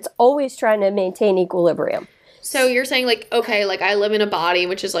has. It's always trying to maintain equilibrium. So you're saying like, okay, like I live in a body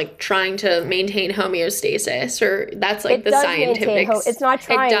which is like trying to maintain homeostasis, or that's like the scientific. It's not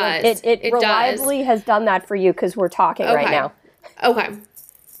trying. It reliably has done that for you because we're talking right now. Okay.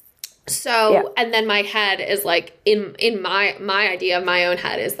 So, and then my head is like, in my idea of my own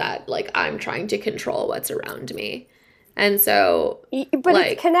head is that like I'm trying to control what's around me. And so, but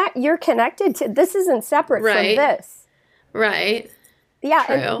like, you're connected to, this isn't separate from this. Right. Yeah.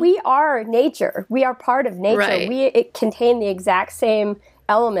 True. And we are nature. We are part of nature. Right. It contain the exact same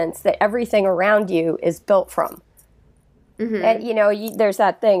elements that everything around you is built from. And, there's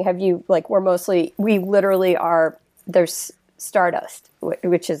that thing, we literally are, there's stardust,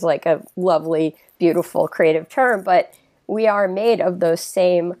 which is like a lovely, beautiful, creative term, but we are made of those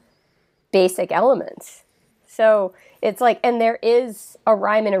same basic elements. So it's like, and there is a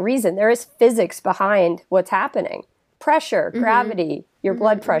rhyme and a reason. There is physics behind what's happening. Pressure, gravity, your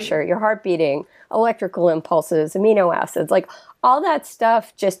blood pressure, your heart beating, electrical impulses, amino acids, like all that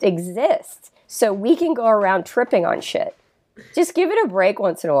stuff just exists. So we can go around tripping on shit. Just give it a break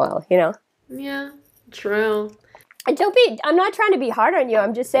once in a while, Yeah, true. And I'm not trying to be hard on you.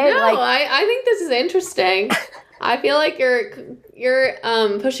 I'm just saying, no, I think this is interesting. I feel like you're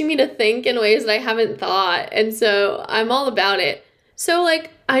pushing me to think in ways that I haven't thought. And so I'm all about it. So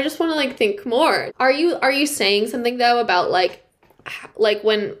like, I just want to like think more. Are you saying something though about like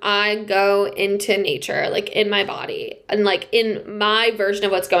when I go into nature, like in my body and like in my version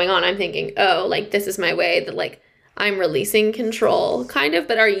of what's going on, I'm thinking, oh, like this is my way that like I'm releasing control kind of,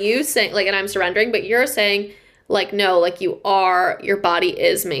 but are you saying like, and I'm surrendering, but you're saying like, no, like your body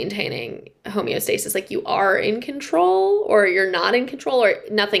is maintaining homeostasis. Like you are in control or you're not in control or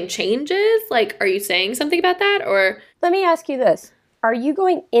nothing changes. Like, are you saying something about that? Or let me ask you this. How do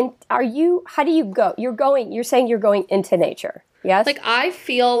you go? You're saying you're going into nature. Yes. Like I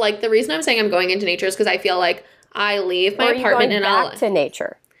feel like the reason I'm saying I'm going into nature is because I feel like I leave my apartment and back to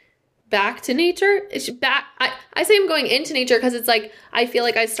nature. Back to nature? I say I'm going into nature because it's like I feel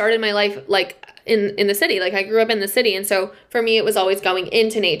like I started my life like in the city. Like I grew up in the city, and so for me it was always going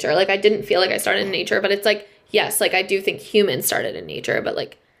into nature. Like I didn't feel like I started in nature, but it's like yes, like I do think humans started in nature, but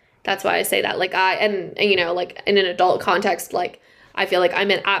like that's why I say that. Like and like in an adult context, like I feel like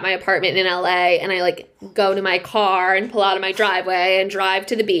I'm at my apartment in LA and I like go to my car and pull out of my driveway and drive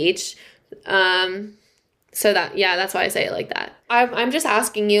to the beach. So that's why I say it like that. I'm just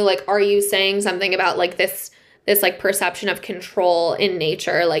asking you, like, are you saying something about like this like perception of control in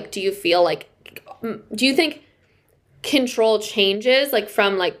nature? Like, do you think control changes like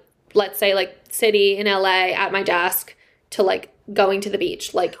from like, let's say like city in LA at my desk to like going to the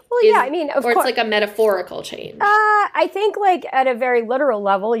beach? Like, of course. It's like a metaphorical change. I think like at a very literal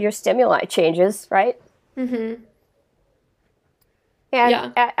level, your stimuli changes, right? Mm-hmm.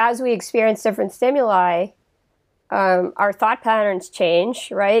 And as we experience different stimuli, our thought patterns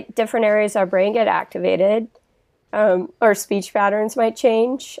change, right? Different areas of our brain get activated. Our speech patterns might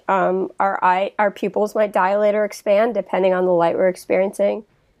change. Our pupils might dilate or expand depending on the light we're experiencing.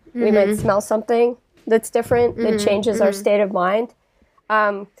 Mm-hmm. We might smell something that's different that changes our state of mind.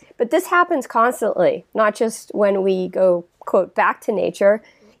 But this happens constantly, not just when we go, quote, back to nature.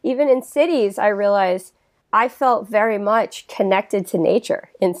 Even in cities, I realized I felt very much connected to nature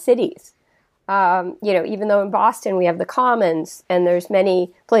in cities. Even though in Boston we have the Commons and there's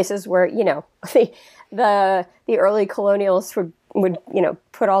many places where, the early colonials would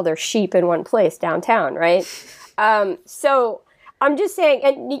put all their sheep in one place downtown, right? So I'm just saying,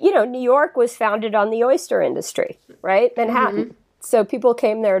 and New York was founded on the oyster industry, right? Manhattan. Mm-hmm. So people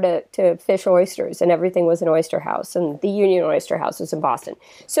came there to fish oysters, and everything was an oyster house, and the Union Oyster House was in Boston.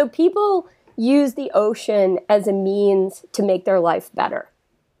 So people use the ocean as a means to make their life better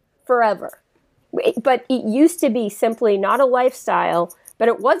forever. But it used to be simply not a lifestyle, but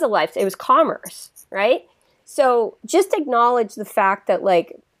it was a lifestyle. It was commerce, right? So just acknowledge the fact that,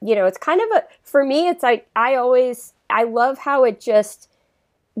 like, it's kind of for me, it's like, I love how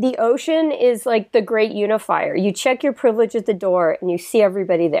the ocean is like the great unifier. You check your privilege at the door and you see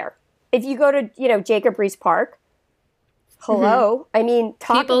everybody there. If you go to, Jacob Riis Park, hello. Mm-hmm. I mean,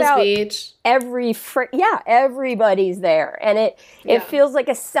 talk People's about Beach. Everybody's there. And it feels like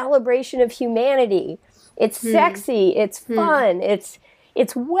a celebration of humanity. It's sexy. It's fun. It's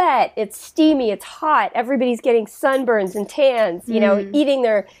wet. It's steamy. It's hot. Everybody's getting sunburns and tans, eating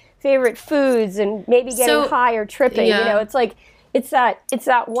their favorite foods and maybe getting high or tripping. Yeah. It's like, it's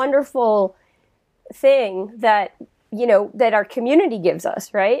that wonderful thing that, that our community gives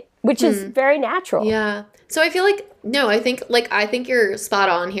us, right? Which is very natural. Yeah. So I feel like, no, I think you're spot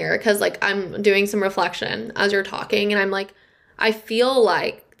on here, because like I'm doing some reflection as you're talking, and I'm like, I feel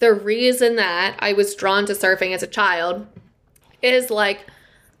like the reason that I was drawn to surfing as a child is like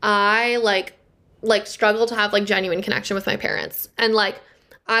I like struggle to have like genuine connection with my parents, and like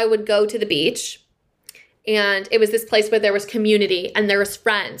I would go to the beach and it was this place where there was community and there was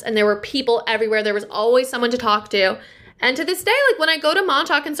friends and there were people everywhere. There was always someone to talk to. And to this day, like when I go to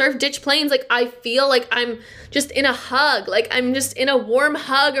Montauk and surf Ditch Plains, like I feel like I'm just in a hug. Like I'm just in a warm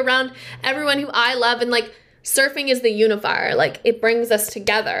hug around everyone who I love. And like surfing is the unifier. Like it brings us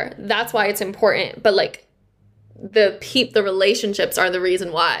together. That's why it's important. But like the relationships are the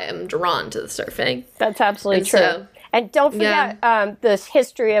reason why I'm drawn to the surfing. That's absolutely true. So, and don't forget, this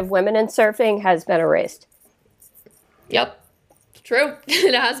history of women in surfing has been erased. Yep. True.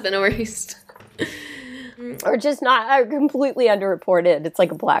 It has been erased. Or just not completely underreported. It's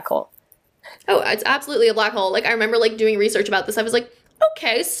like a black hole. Oh, it's absolutely a black hole. Like, I remember, like, doing research about this. I was like,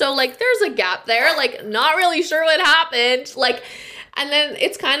 okay, so, like, there's a gap there. Like, not really sure what happened. Like, and then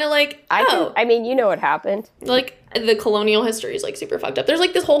it's kind of like, I mean, you know what happened. Like, the colonial history is, like, super fucked up. There's,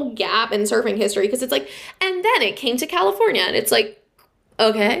 like, this whole gap in surfing history because it's like, and then it came to California. And it's like,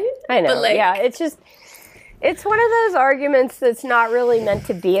 okay. I know. But, like, yeah, it's just... It's one of those arguments that's not really meant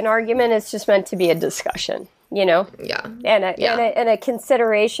to be an argument. It's just meant to be a discussion, Yeah. And a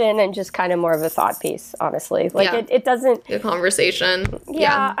consideration and just kind of more of a thought piece, honestly. Like, it doesn't... A conversation.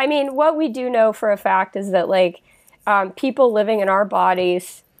 Yeah. I mean, what we do know for a fact is that, like, people living in our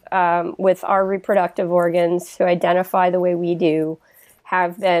bodies with our reproductive organs who identify the way we do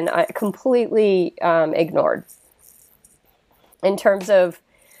have been completely ignored in terms of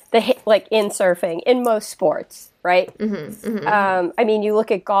in surfing, in most sports, right? Mm-hmm, mm-hmm. I mean, you look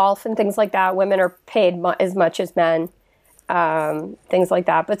at golf and things like that. Women are paid as much as men, things like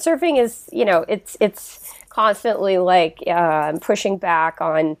that. But surfing is, it's constantly like pushing back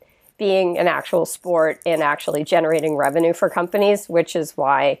on being an actual sport and actually generating revenue for companies, which is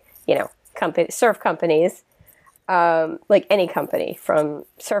why, surf companies, like any company, from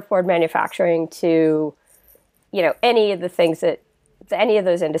surfboard manufacturing to, any of the things that any of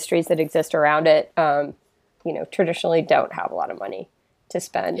those industries that exist around it, traditionally don't have a lot of money to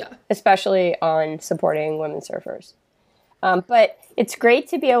spend, especially on supporting women surfers. But it's great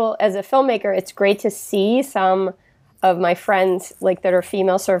to be able, as a filmmaker, it's great to see some of my friends like that are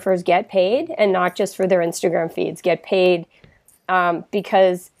female surfers get paid, and not just for their Instagram feeds, get paid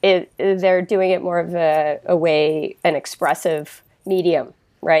because they're doing it more of an expressive medium,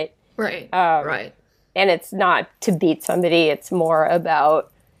 right? Right. Right. And it's not to beat somebody. It's more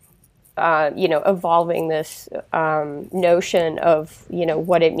about, evolving this notion of,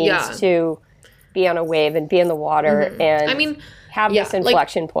 what it means to be on a wave and be in the water and have this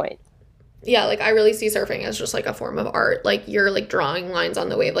inflection point. Yeah, like I really see surfing as just like a form of art. Like you're like drawing lines on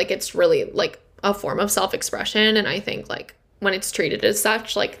the wave. Like it's really like a form of self-expression. And I think like when it's treated as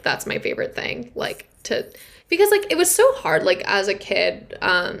such, like that's my favorite thing. Because like it was so hard, like as a kid,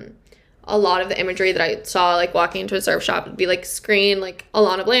 a lot of the imagery that I saw like walking into a surf shop would be like screen, like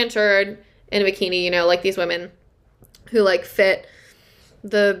Alana Blanchard in a bikini, like these women who like fit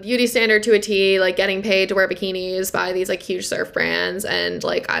the beauty standard to a T, like getting paid to wear bikinis by these like huge surf brands. And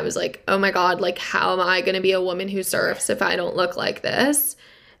like I was like, oh my God, like how am I going to be a woman who surfs if I don't look like this?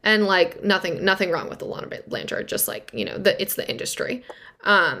 And like nothing wrong with Alana Blanchard, just like, it's the industry.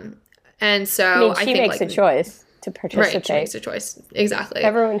 And so I think she makes a choice to participate. Right, she makes a choice. Exactly.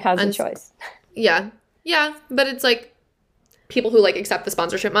 Everyone has a choice. Yeah. Yeah. But it's like people who like accept the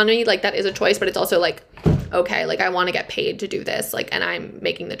sponsorship money, like that is a choice, but it's also like, okay, like I want to get paid to do this, like, and I'm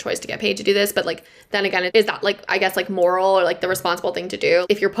making the choice to get paid to do this. But like, then again, is that like, I guess like moral or like the responsible thing to do?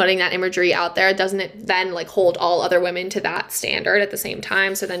 If you're putting that imagery out there, doesn't it then like hold all other women to that standard at the same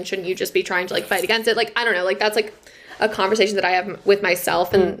time? So then shouldn't you just be trying to like fight against it? Like, I don't know, like that's like a conversation that I have with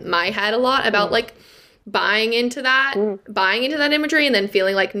myself in my head a lot about like buying into that imagery and then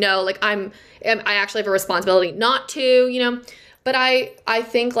feeling like, no, like I actually have a responsibility not to, but I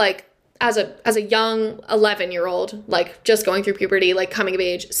think like, as a young 11-year-old, like just going through puberty, like coming of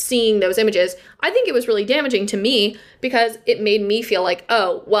age, seeing those images, I think it was really damaging to me because it made me feel like,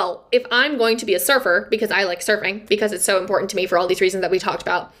 oh, well, if I'm going to be a surfer because I like surfing, because it's so important to me for all these reasons that we talked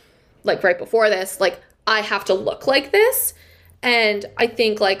about, like right before this, like I have to look like this. And I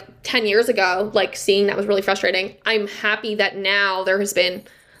think like 10 years ago, like seeing that was really frustrating. I'm happy that now there has been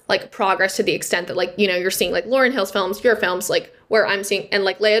like progress to the extent that like, you're seeing like Lauryn Hill's films, your films, like where I'm seeing, and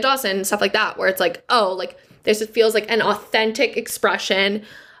like Leah Dawson and stuff like that, where it's like, oh, like this feels like an authentic expression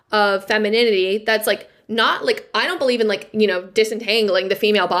of femininity that's like not like, I don't believe in like, disentangling the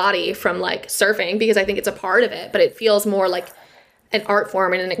female body from like surfing because I think it's a part of it, but it feels more like an art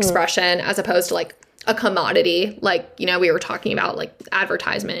form and an expression as opposed to like a commodity, like, we were talking about like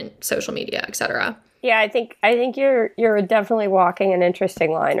advertisement, social media, etc. Yeah, I think you're definitely walking an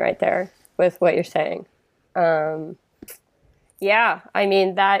interesting line right there with what you're saying. Yeah, I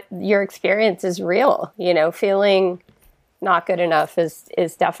mean that your experience is real. Feeling not good enough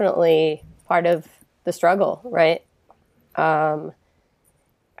is definitely part of the struggle, right? But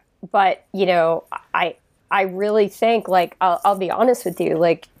I really think like I'll be honest with you,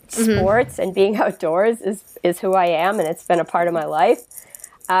 like sports and being outdoors is who I am, and it's been a part of my life.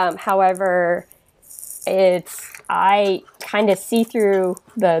 However, I kind of see through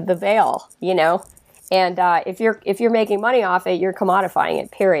the veil, and if you're making money off it, you're commodifying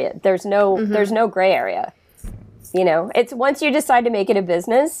it, period. There's no gray area. It's once you decide to make it a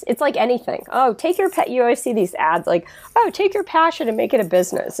business, it's like anything. Oh, you always see these ads like, oh, take your passion and make it a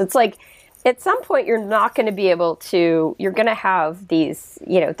business. It's like, at some point you're not going to be able to, you're going to have these,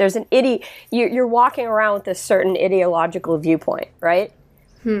 there's an you're walking around with this certain ideological viewpoint, right?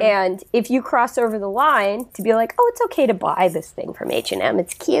 And if you cross over the line to be like, oh, it's okay to buy this thing from H&M,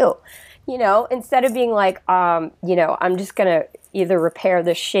 it's cute, instead of being like, I'm just going to either repair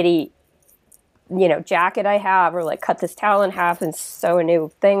this shitty, jacket I have or like cut this towel in half and sew a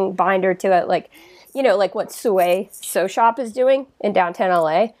new binder to it. Like, like what Sew Shop is doing in downtown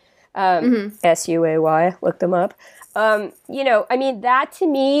LA. SUAY, look them up. I mean, that to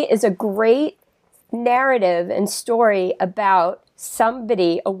me is a great narrative and story about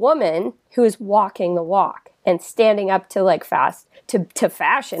somebody, a woman who is walking the walk and standing up to like to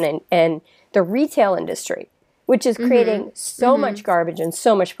fashion and the retail industry, which is creating so much garbage and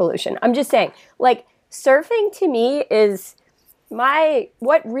so much pollution. I'm just saying, like, surfing to me is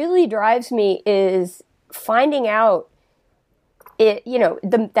what really drives me is finding out it,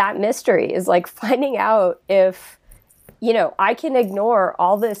 that mystery is like finding out if, I can ignore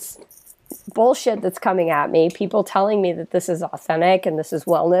all this bullshit that's coming at me, people telling me that this is authentic and this is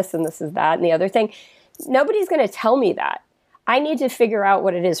wellness and this is that and the other thing. Nobody's going to tell me that. I need to figure out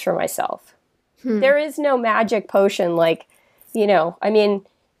what it is for myself. There is no magic potion like, I mean,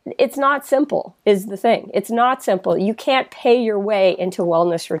 it's not simple is the thing. It's not simple. You can't pay your way into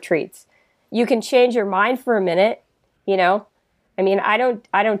wellness retreats. You can change your mind for a minute, I mean, I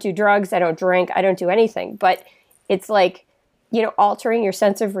don't do drugs, I don't drink, I don't do anything, but It's like, you know, altering your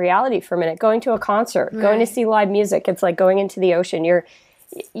sense of reality for a minute, going to a concert, going to see live music. It's like going into the ocean.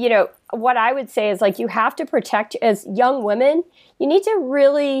 You know, what I would say is like, you have to protect, as young women, you need to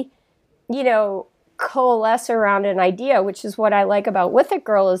really, you know, coalesce around an idea, which is what I like about With It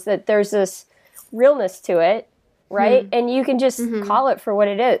Girl, is that there's this realness to it, right? And you can just call it for what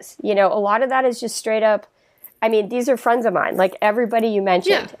it is. You know, a lot of that is just straight up, I mean, these are friends of mine, like everybody you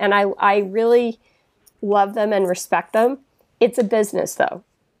mentioned, and I really love them and respect them. It's a business, though.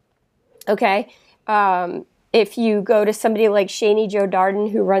 Okay? If you go to somebody like Shani Jo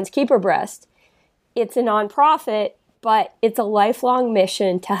Darden, who runs Keep Her Breast, it's a nonprofit, but it's a lifelong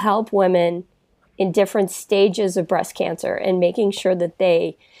mission to help women in different stages of breast cancer and making sure that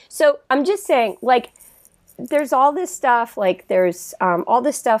they... So I'm just saying, like, there's all this stuff, like there's all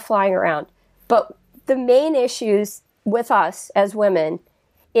this stuff flying around. But the main issues with us as women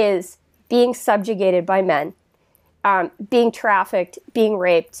is being subjugated by men, being trafficked, being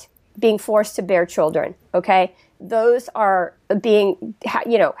raped, being forced to bear children, okay? Those are being,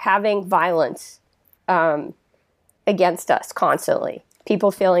 you know, having violence against us constantly.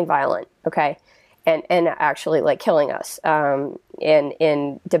 People feeling violent, okay? And actually, like, killing us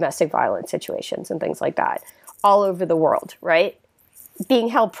in domestic violence situations and things like that all over the world, right? Being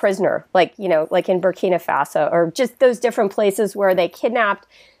held prisoner, like, you know, like in Burkina Faso, or just those different places where they kidnapped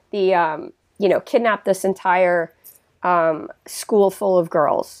kidnapped this entire school full of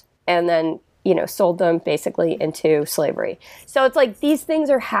girls and then, you know, sold them basically into slavery. So it's like these things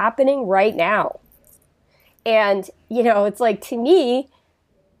are happening right now. And, you know, it's like, to me,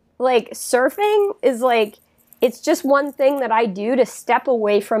 like, surfing is like, it's just one thing that I do to step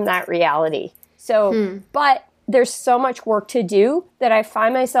away from that reality. So, but there's so much work to do that I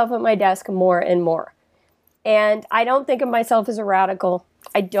find myself at my desk more and more. And I don't think of myself as a radical.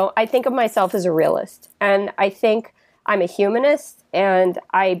 I think of myself as a realist. And I think I'm a humanist, and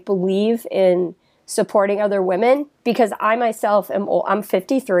I believe in supporting other women because I myself am old. I'm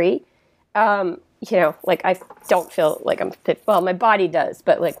 53. You know, like, I don't feel like I'm fit. Well, my body does,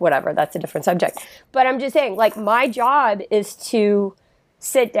 but like, whatever, that's a different subject. But I'm just saying, like, my job is to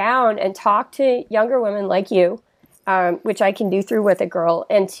sit down and talk to younger women like you, which I can do through With It Girl,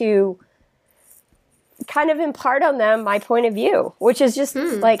 and to kind of impart on them my point of view, which is just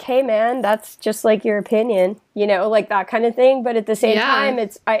like, hey man, that's just like your opinion, you know, like that kind of thing. But at the same time,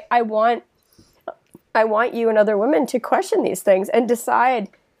 it's, I want you and other women to question these things and decide,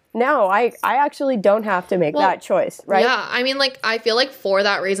 no, I actually don't have to make that choice, right? Yeah, I mean, like, I feel like for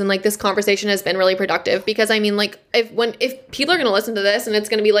that reason, like, this conversation has been really productive because, I mean, like, if people are going to listen to this and it's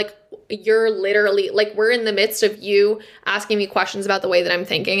going to be like, you're literally, like, we're in the midst of you asking me questions about the way that I'm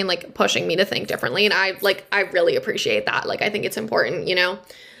thinking and, like, pushing me to think differently. And I really appreciate that. Like, I think it's important, you know?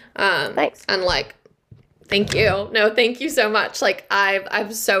 Thanks. And, like, thank you. No, thank you so much. Like,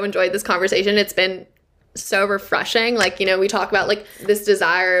 I've so enjoyed this conversation. It's been so refreshing. Like, you know, we talk about, like, this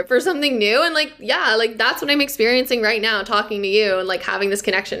desire for something new, and, like, yeah, like, that's what I'm experiencing right now, talking to you, and, like, having this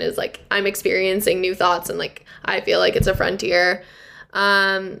connection is, like, I'm experiencing new thoughts, and, like, I feel like it's a frontier.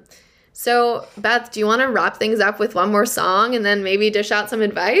 So Beth, do you want to wrap things up with one more song and then maybe dish out some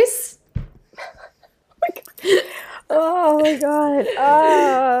advice? Oh my god.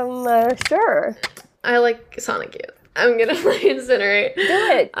 Sure. I like Sonic Youth. I'm gonna play Incinerate. Do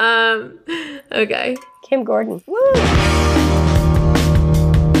it. Okay. Kim Gordon. Woo!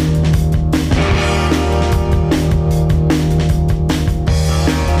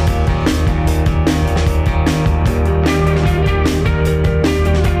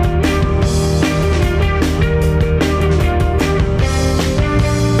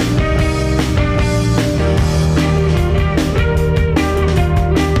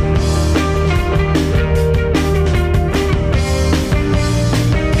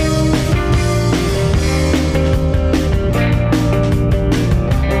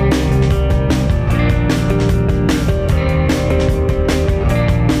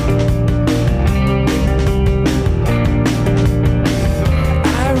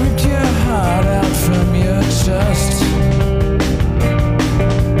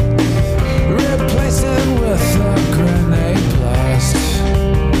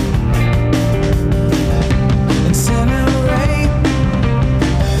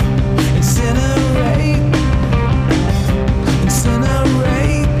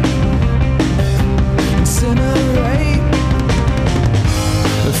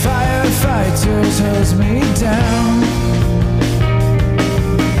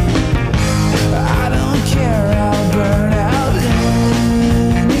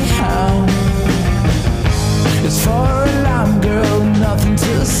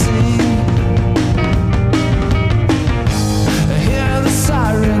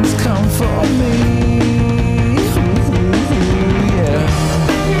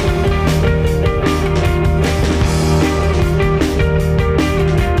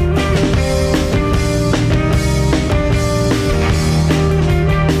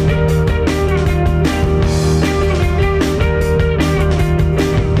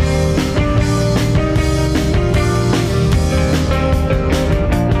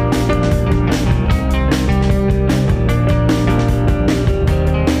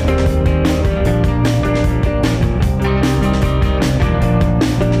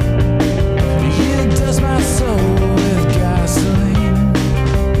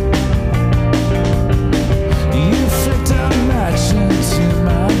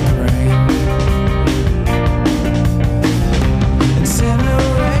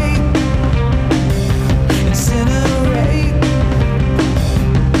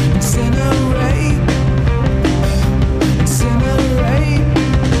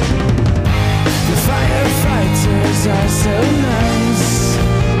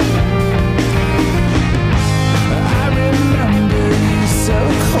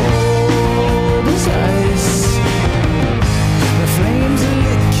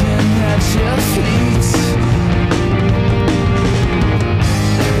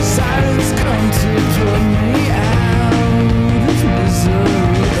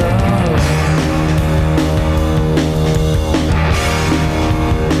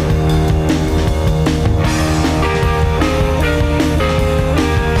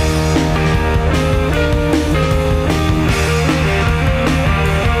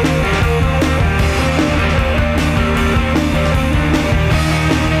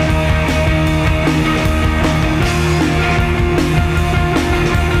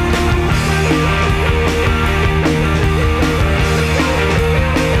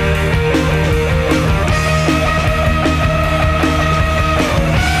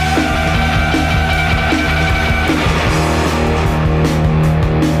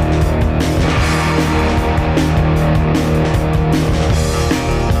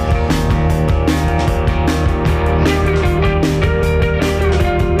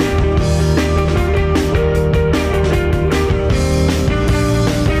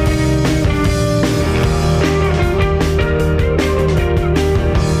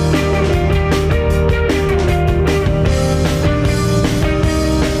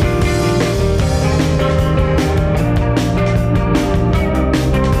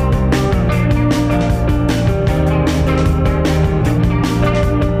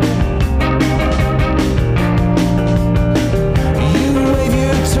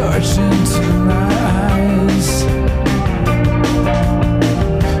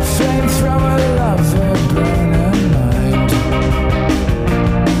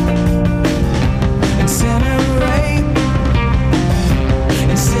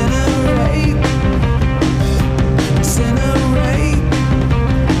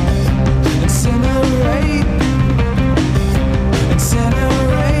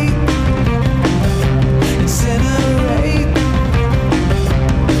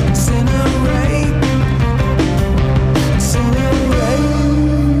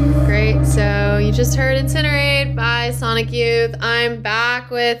 Incinerate by Sonic Youth. I'm back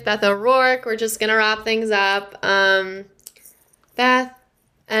with Beth O'Rourke. We're just gonna wrap things up. Beth,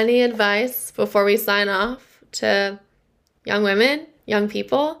 any advice before we sign off to young women, young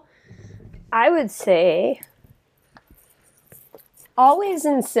people? I would say always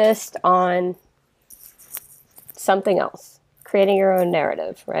insist on something else, creating your own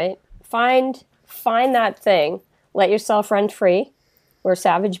narrative, right? Find that thing, let yourself run free. We're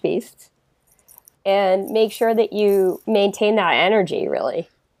savage beasts, and make sure that you maintain that energy, really,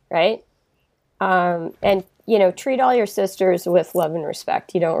 right? And, you know, treat all your sisters with love and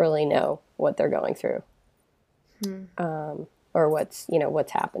respect. You don't really know what they're going through, or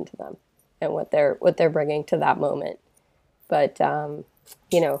what's happened to them and what they're bringing to that moment. But,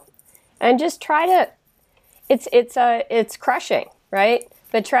 you know, and just try to, it's crushing, right?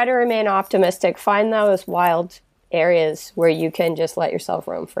 But try to remain optimistic. Find those wild areas where you can just let yourself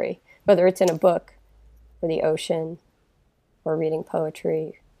roam free, whether it's in a book or the ocean or reading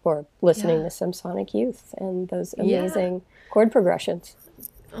poetry or listening to some Sonic Youth and those amazing chord progressions.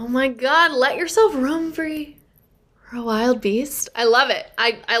 Oh my God, let yourself roam free. You're a wild beast. I love it.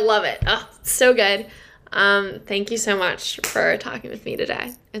 I love it. Oh, it's so good. Thank you so much for talking with me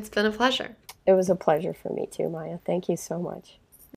today. It's been a pleasure. It was a pleasure for me too, Maya. Thank you so much.